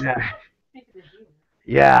 But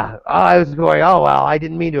yeah, I was going, oh, well, I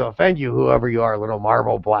didn't mean to offend you, whoever you are, little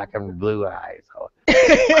marble black and blue eyes.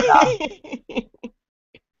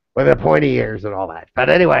 With the pointy ears and all that. But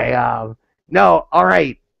anyway, no, all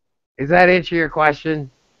right. Does that answer your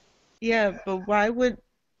question? Yeah, but why would...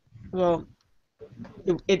 Well,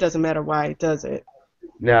 it doesn't matter why, does it?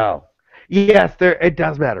 No. Yes, it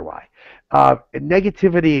does matter why.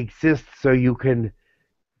 Negativity exists so you can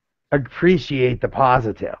appreciate the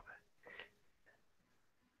positive.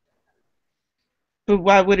 But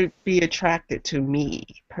why would it be attracted to me,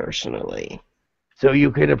 personally? So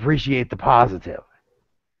you can appreciate the positive.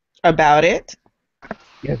 About it?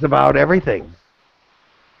 Yes, about everything.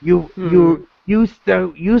 You you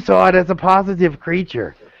saw it as a positive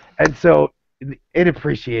creature, and so it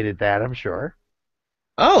appreciated that, I'm sure.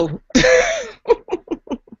 Oh,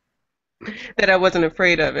 that I wasn't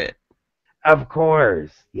afraid of it. Of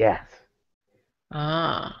course, yes.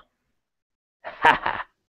 Ah.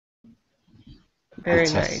 Very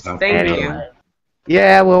nice. Thank Anyway. you.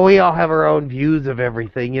 Yeah, well, we all have our own views of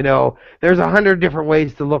everything. You know, there's 100 different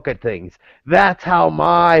ways to look at things. That's how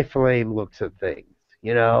my flame looks at things.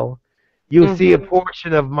 You know, you see a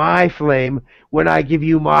portion of my flame when I give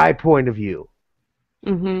you my point of view.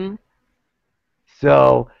 Mm-hmm.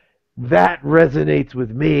 So that resonates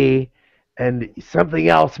with me, and something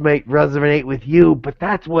else might resonate with you, but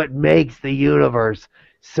that's what makes the universe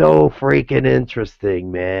so freaking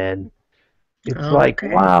interesting, man. It's like,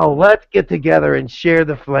 wow, let's get together and share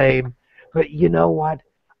the flame. But you know what?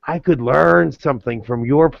 I could learn something from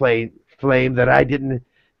your flame that I didn't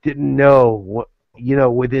know,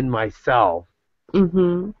 within myself.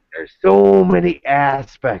 Mm-hmm. There's so many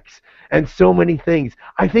aspects and so many things.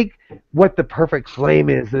 I think what the perfect flame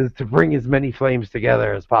is to bring as many flames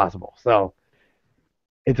together as possible. So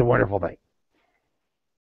it's a wonderful thing.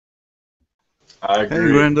 I agree.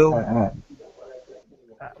 Hey, Grendel.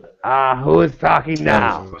 Who is talking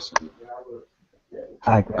now?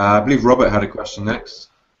 Hi, I believe Robert had a question next.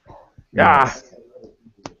 Yeah.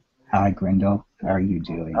 Hi, Grendel. How are you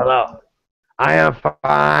doing? Hello. I am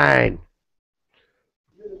fine.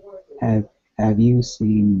 Have you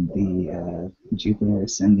seen the Jupiter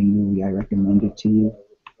Ascending movie I recommended to you?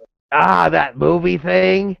 That movie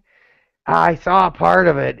thing? I saw a part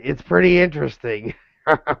of it. It's pretty interesting.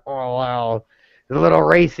 Well, it's a little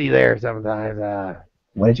racy there sometimes.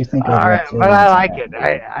 What did you think of All right, Reptilians? but I like it.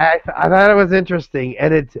 I thought it was interesting,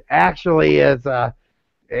 and it actually is.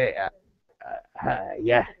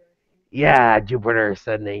 Yeah, Jupiter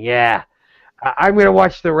Ascending. Yeah, I'm gonna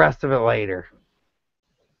watch the rest of it later.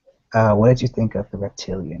 What did you think of the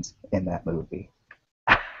Reptilians in that movie?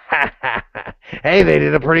 Hey, they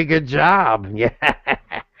did a pretty good job. Yeah,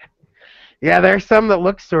 yeah. There's some that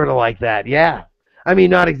look sort of like that. Yeah, I mean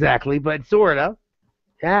not exactly, but sort of.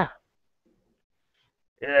 Yeah.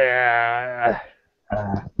 Yeah.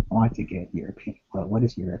 I want to get your opinion. Well, what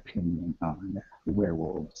is your opinion on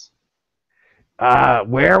werewolves?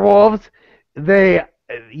 Werewolves?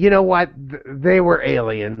 You know what? They were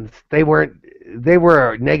aliens. They were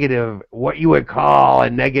negative, what you would call a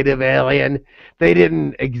negative alien. They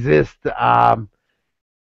didn't exist on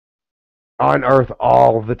Earth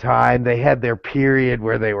all the time. They had their period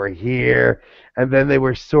where they were here, and then they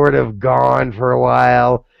were sort of gone for a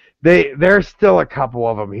while. There's still a couple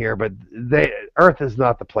of them here, but Earth is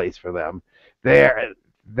not the place for them. They'd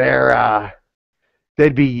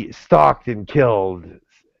be stalked and killed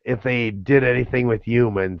if they did anything with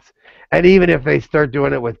humans, and even if they start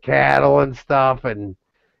doing it with cattle and stuff, and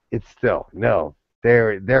it's still no.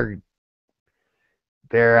 They'd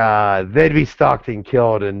be stalked and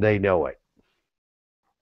killed, and they know it.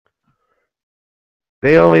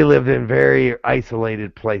 They only lived in very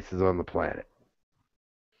isolated places on the planet.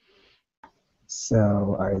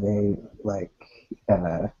 So are they like,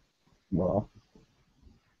 well,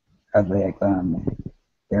 are they like,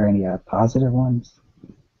 there any positive ones?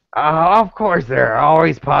 Of course, there are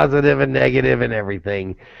always positive and negative and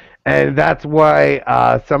everything, and that's why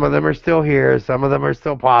some of them are still here. Some of them are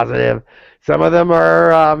still positive. Some of them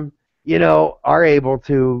are, are able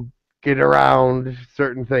to get around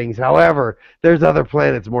certain things. However, there's other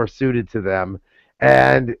planets more suited to them,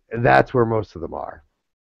 and that's where most of them are.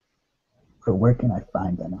 But where can I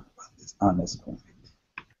find them on this planet?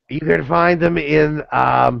 You can find them in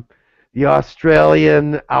the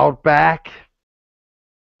Australian outback.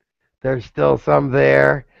 There's still some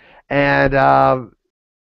there, and the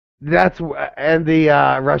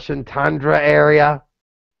Russian tundra area,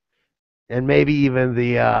 and maybe even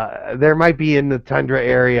there might be in the tundra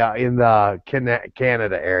area in the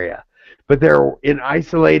Canada area, but they're in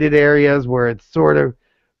isolated areas where it's sort of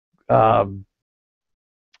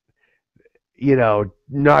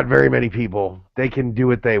not very many people. They can do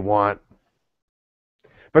what they want.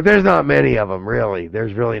 But there's not many of them, really.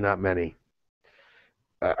 There's really not many.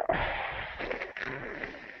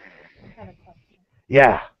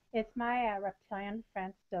 Yeah. Is my reptilian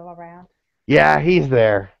friend still around? Yeah, he's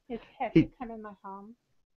there. Has he come in my home?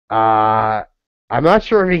 I'm not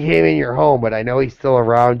sure if he came in your home, but I know he's still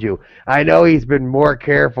around you. I know he's been more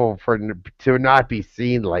careful to not be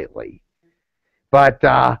seen lately. But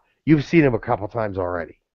you've seen him a couple times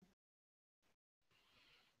already.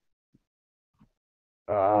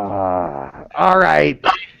 All right.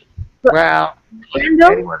 Well,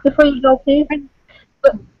 Grendel, before you go, please.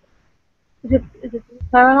 Is it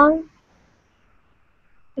Caroline?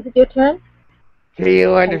 Is it your turn? Do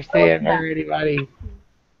you understand her, anybody?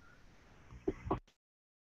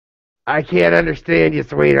 I can't understand you,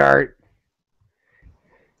 sweetheart.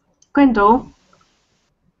 Grendel.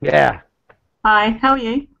 Yeah, Hi. How are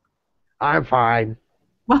you? I'm fine.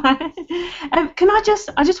 Can I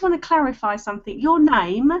just want to clarify something. Your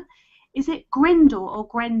name, is it Grendel or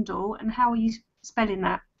Grendel, and how are you spelling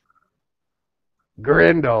that?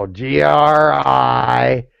 Grindall,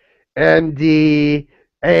 Grindall.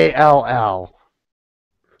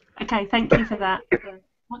 Okay, thank you for that.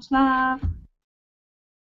 Much love.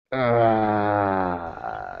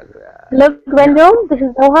 Hello, Grendel. This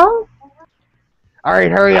is Oha. All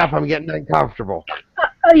right, hurry up. I'm getting uncomfortable.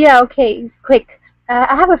 Oh yeah, okay, quick.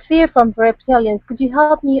 I have a fear from the reptilians. Could you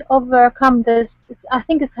help me overcome this? I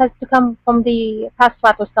think it has to come from the past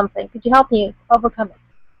life or something. Could you help me overcome it?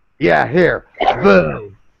 Yeah, here.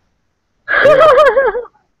 Boom.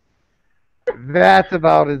 That's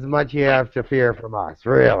about as much you have to fear from us,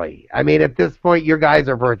 really. I mean, at this point, you guys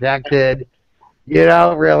are protected. You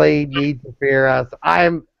don't really need to fear us.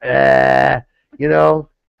 You know,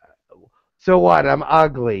 so what? I'm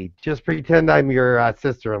ugly. Just pretend I'm your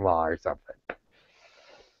sister-in-law or something.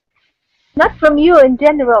 Not from you in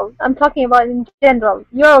general. I'm talking about in general.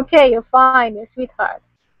 You're okay. You're fine. You're a sweetheart.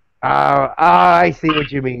 I see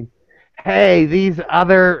what you mean. Hey, these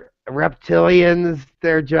other reptilians,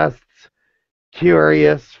 they're just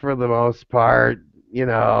curious for the most part. You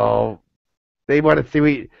know, they want to see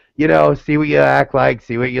what you act like,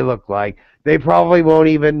 see what you look like. They probably won't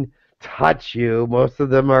even touch you. Most of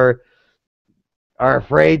them are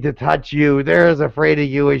afraid to touch you. They're as afraid of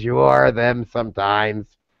you as you are them sometimes.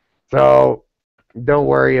 So don't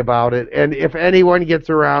worry about it. And if anyone gets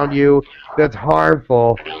around you that's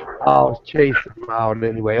harmful, I'll chase them out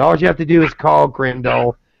anyway. All you have to do is call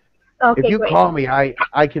Grindel. Okay, If you great. call me, I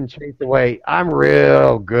can chase away. I'm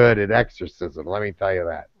real good at exorcism. Let me tell you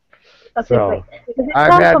that. Okay, So great. Does it I've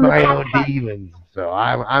come had from my a own past life? demons, so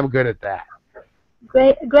I'm good at that.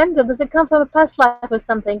 Great, Grendel, does it come from a past life or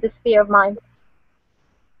something? This fear of mine.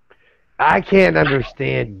 I can't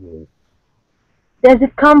understand you. Does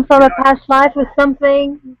it come from a past life or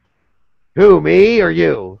something? Who, me or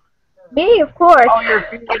you? Me, of course. Oh, your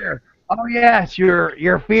fear. Oh, yes,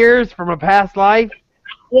 your fears from a past life?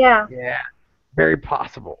 Yeah. Yeah, very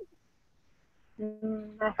possible.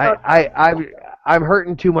 I thought I'm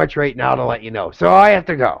hurting too much right now to let you know, so I have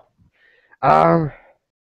to go.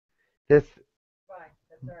 This.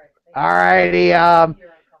 Alrighty.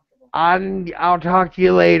 I'll talk to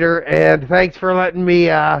you later, and thanks for letting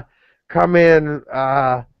me come in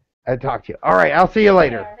and talk to you. All right, I'll see you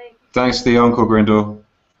later. Thanks to the Uncle Grindel.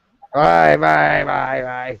 Bye.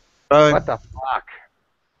 What the fuck?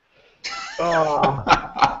 Oh.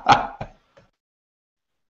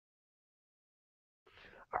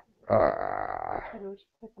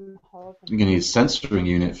 You're going to need a censoring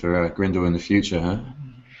unit for Grindel in the future,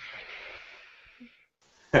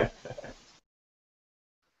 huh?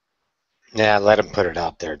 Yeah, let him put it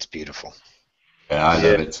out there. It's beautiful. Yeah, I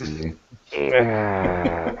love it too.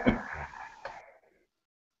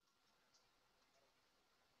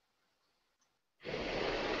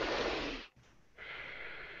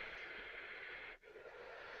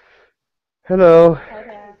 Hello.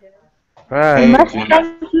 Hi.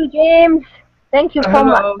 Thank you, James. Thank you so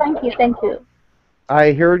much. Thank you.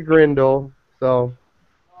 I heard Grindel, so.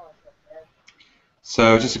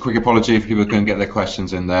 So just a quick apology if people couldn't get their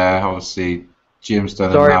questions in there. Obviously, Jim's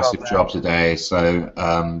done a massive job today, so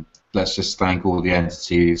let's just thank all the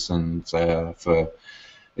entities and for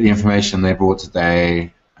the information they brought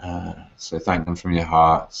today. So thank them from your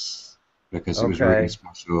hearts, because it was really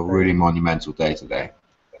special, really monumental day today.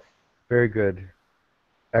 Very good.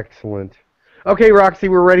 Excellent. Okay, Roxy,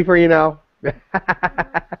 we're ready for you now.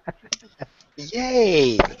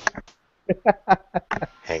 Yay!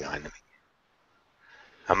 Hang on.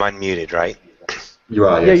 I'm unmuted, right? You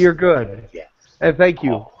are, yes. Yeah, you're good. Yeah. And thank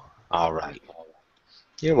you. All right.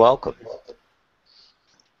 You're welcome.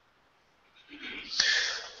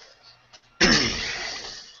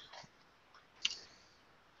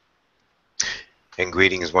 And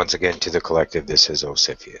greetings once again to the collective. This is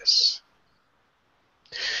Osifius.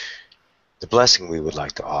 The blessing we would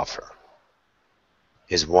like to offer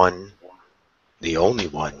is one, the only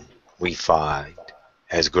one we find,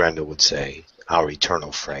 as Grendel would say, our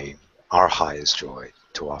eternal frame, our highest joy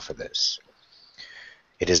to offer this.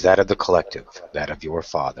 It is that of the collective, that of your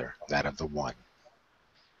Father, that of the One.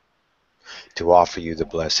 To offer you the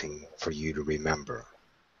blessing for you to remember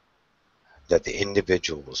that the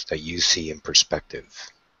individuals that you see in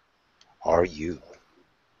perspective are you.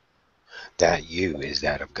 That you is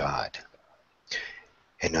that of God.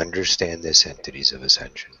 and understand this, entities of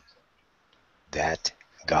ascension, that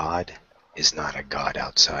God is not a God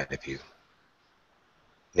outside of you.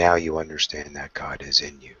 Now you understand that God is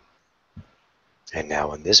in you. And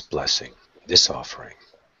now in this blessing, this offering,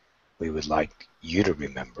 we would like you to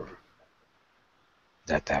remember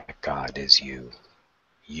that that God is you.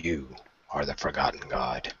 You are the forgotten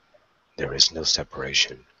God. There is no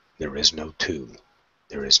separation. There is no two.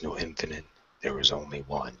 There is no infinite. There is only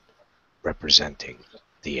one, representing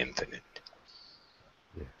the infinite.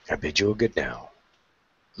 Yeah. I bid you a good now.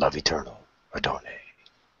 Love eternal. Adone.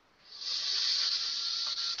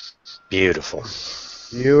 Beautiful.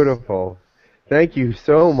 Beautiful. Thank you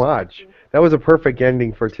so much. That was a perfect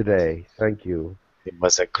ending for today. Thank you. It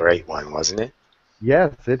was a great one, wasn't it?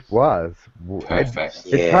 Yes, it was. Perfect.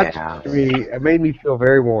 It touched me. It made me feel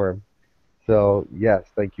very warm. So, yes,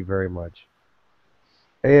 thank you very much.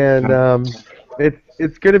 And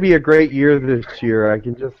it's going to be a great year this year. I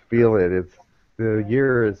can just feel it. The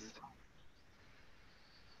year is.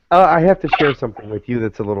 I have to share something with you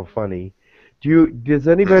that's a little funny. Does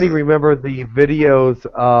anybody remember the videos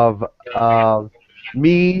of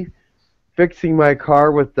me fixing my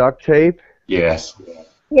car with duct tape? Yes.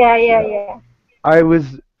 Yeah. I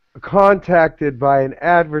was contacted by an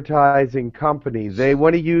advertising company. They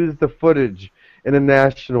want to use the footage in a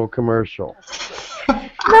national commercial.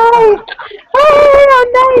 Nice!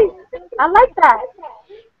 Oh, nice! I like that.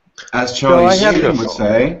 As Charlie Sheen would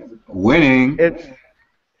say, winning. It's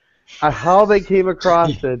how they came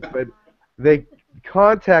across it, but they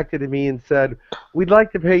contacted me and said, "We'd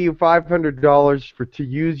like to pay you $500 to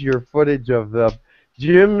use your footage of the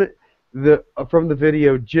Jim from the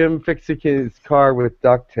video Jim fixing his car with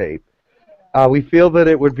duct tape. We feel that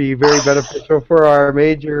it would be very beneficial for a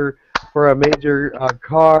major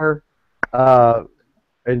car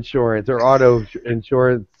insurance or auto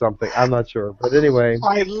insurance something. I'm not sure, but anyway."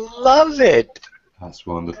 I love it. That's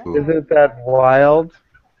wonderful. Isn't that wild?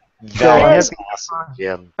 That is awesome,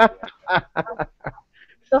 Jim.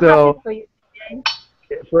 So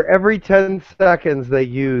for every 10 seconds they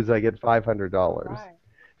use, I get $500.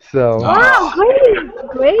 So. Wow,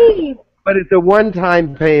 great. But it's a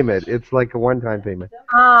one-time payment. It's like a one-time payment.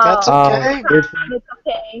 That's okay. It's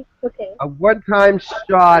okay. A one-time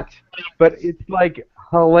shot, but it's like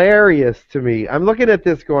hilarious to me. I'm looking at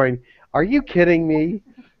this going, are you kidding me?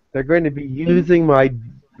 They're going to be using my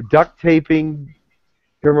duct taping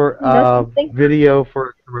video for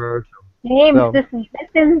a commercial. James, So, this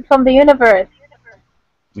is from the universe.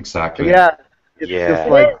 Exactly. Yeah. It's just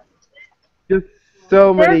like, just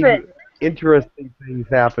so many interesting things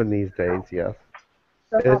happen these days, yes.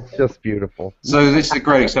 It's just beautiful. So this is a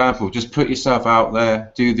great example. Just put yourself out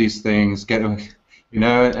there, do these things, get, and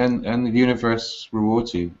the universe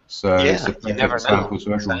rewards you. So it's a perfect example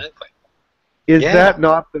to everyone. Is that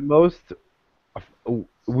not the most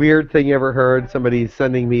weird thing you ever heard? Somebody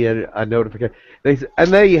sending me a notification. And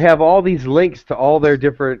they have all these links to all their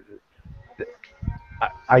different.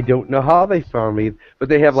 I don't know how they found me, but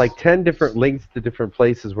they have like 10 different links to different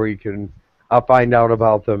places where you can find out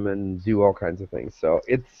about them and do all kinds of things. So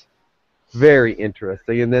it's very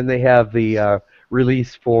interesting. And then they have the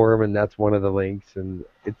release form, and that's one of the links, and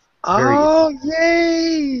it's very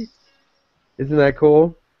yay! Isn't that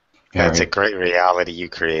cool? That's a great reality you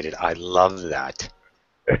created. I love that.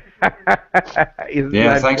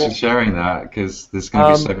 Yeah, thanks for sharing that, because there's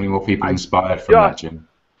going to be so many more people inspired from that, Jim.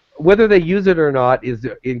 Whether they use it or not is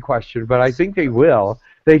in question, but I think they will.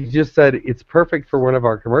 They just said it's perfect for one of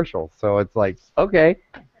our commercials, so it's like, okay,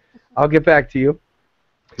 I'll get back to you.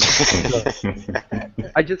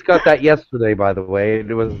 I just got that yesterday, by the way,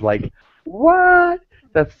 and it was like, what?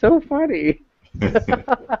 That's so funny.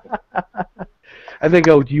 And they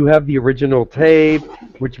go, do you have the original tape?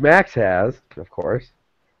 Which Max has, of course,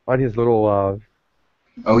 on his little...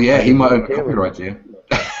 oh, yeah, he might have copyrighted you.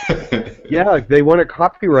 Yeah, they want to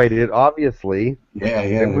copyright it, obviously. Yeah,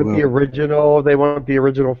 They want the original. They want the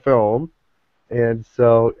original film, and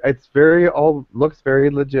so it's looks very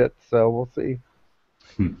legit. So we'll see.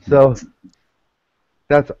 So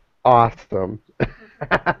that's awesome.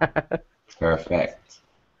 Perfect.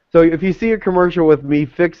 So if you see a commercial with me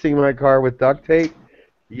fixing my car with duct tape,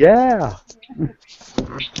 yeah.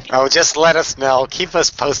 Oh, just let us know. Keep us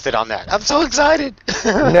posted on that. I'm so excited.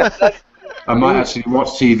 I might actually watch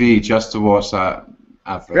TV just to watch that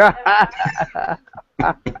advert.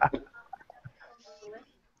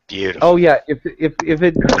 Beautiful. Oh yeah, if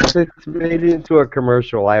it's made into a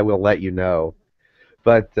commercial, I will let you know.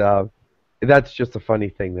 But that's just a funny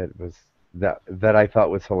thing that I thought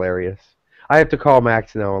was hilarious. I have to call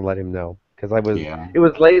Max now and let him know, because it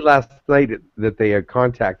was late last night that they had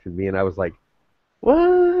contacted me, and I was like,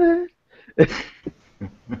 What?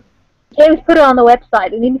 James put it on the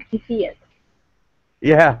website. We need to see it.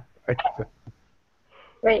 Yeah.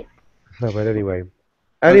 Great. No, but anyway.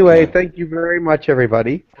 Anyway, Okay. thank you very much,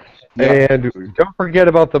 everybody. Yeah. And don't forget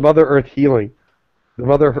about the Mother Earth Healing. The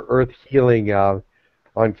Mother Earth Healing on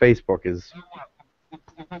Facebook is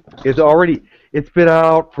already. It's been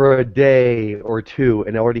out for a day or two,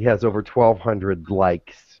 and already has over 1,200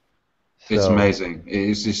 likes. So, It's amazing.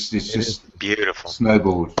 It's just beautiful.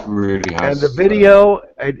 Snowballed. Really has. And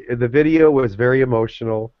the video was very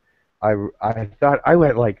emotional. I thought, I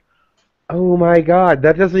went like, oh my God,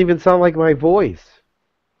 that doesn't even sound like my voice.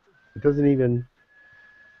 It doesn't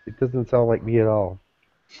sound like me at all.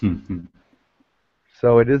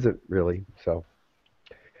 So it isn't really. So,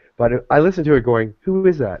 but I listened to it going, who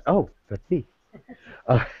is that? Oh, that's me.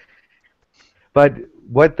 But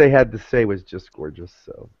what they had to say was just gorgeous,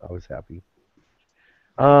 so I was happy.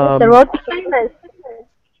 The road to famous.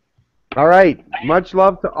 All right, much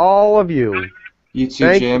love to all of you. You too,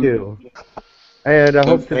 Thank Jim. you. And I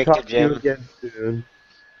hope to Thank talk you, to you Jim. again soon.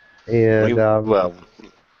 And well,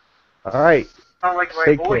 all right.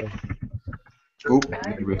 Take care. Oh,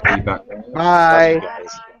 maybe feedback. Bye. love you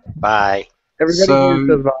guys. Bye. Everybody So, here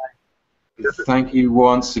says bye. thank you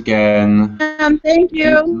once again. Thank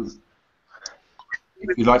you.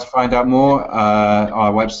 If you'd like to find out more,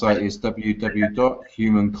 our website is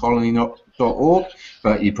www.humancolony.org,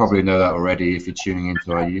 but you probably know that already if you're tuning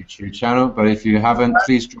into our YouTube channel. But if you haven't,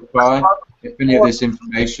 please drop by. If any of this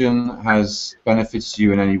information has benefited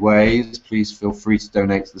you in any ways, please feel free to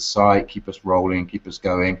donate to the site, keep us rolling, keep us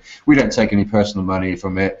going. We don't take any personal money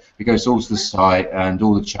from it. It goes all to the site, and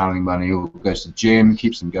all the channeling money all goes to Jim,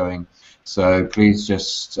 keeps them going. So please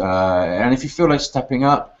just, and if you feel like stepping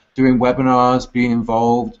up, doing webinars, being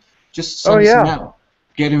involved, just send us out.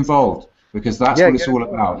 Get involved, because that's what it's all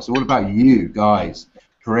about. It's all about you guys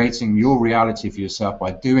creating your reality for yourself by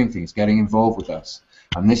doing things, getting involved with us.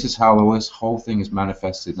 And this is how this whole thing is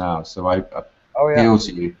manifested now. So I appeal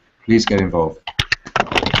to you, please get involved.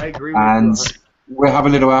 I agree with and you. we'll have a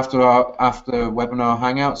little after webinar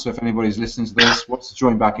hangout. So if anybody's listening to this, wants to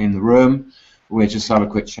join back in the room, we'll just have a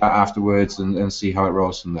quick chat afterwards and see how it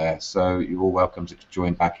rolls from there. So you're all welcome to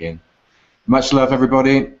join back in. Much love,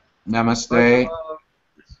 everybody. Namaste.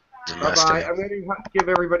 Bye-bye. I'm going to give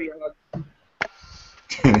everybody a hug.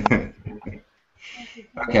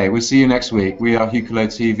 Okay, we'll see you next week. We are Hucolo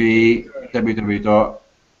TV,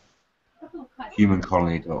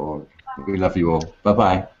 www.humancolony.org. We love you all.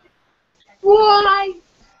 Bye-bye. Bye.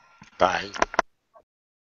 Bye.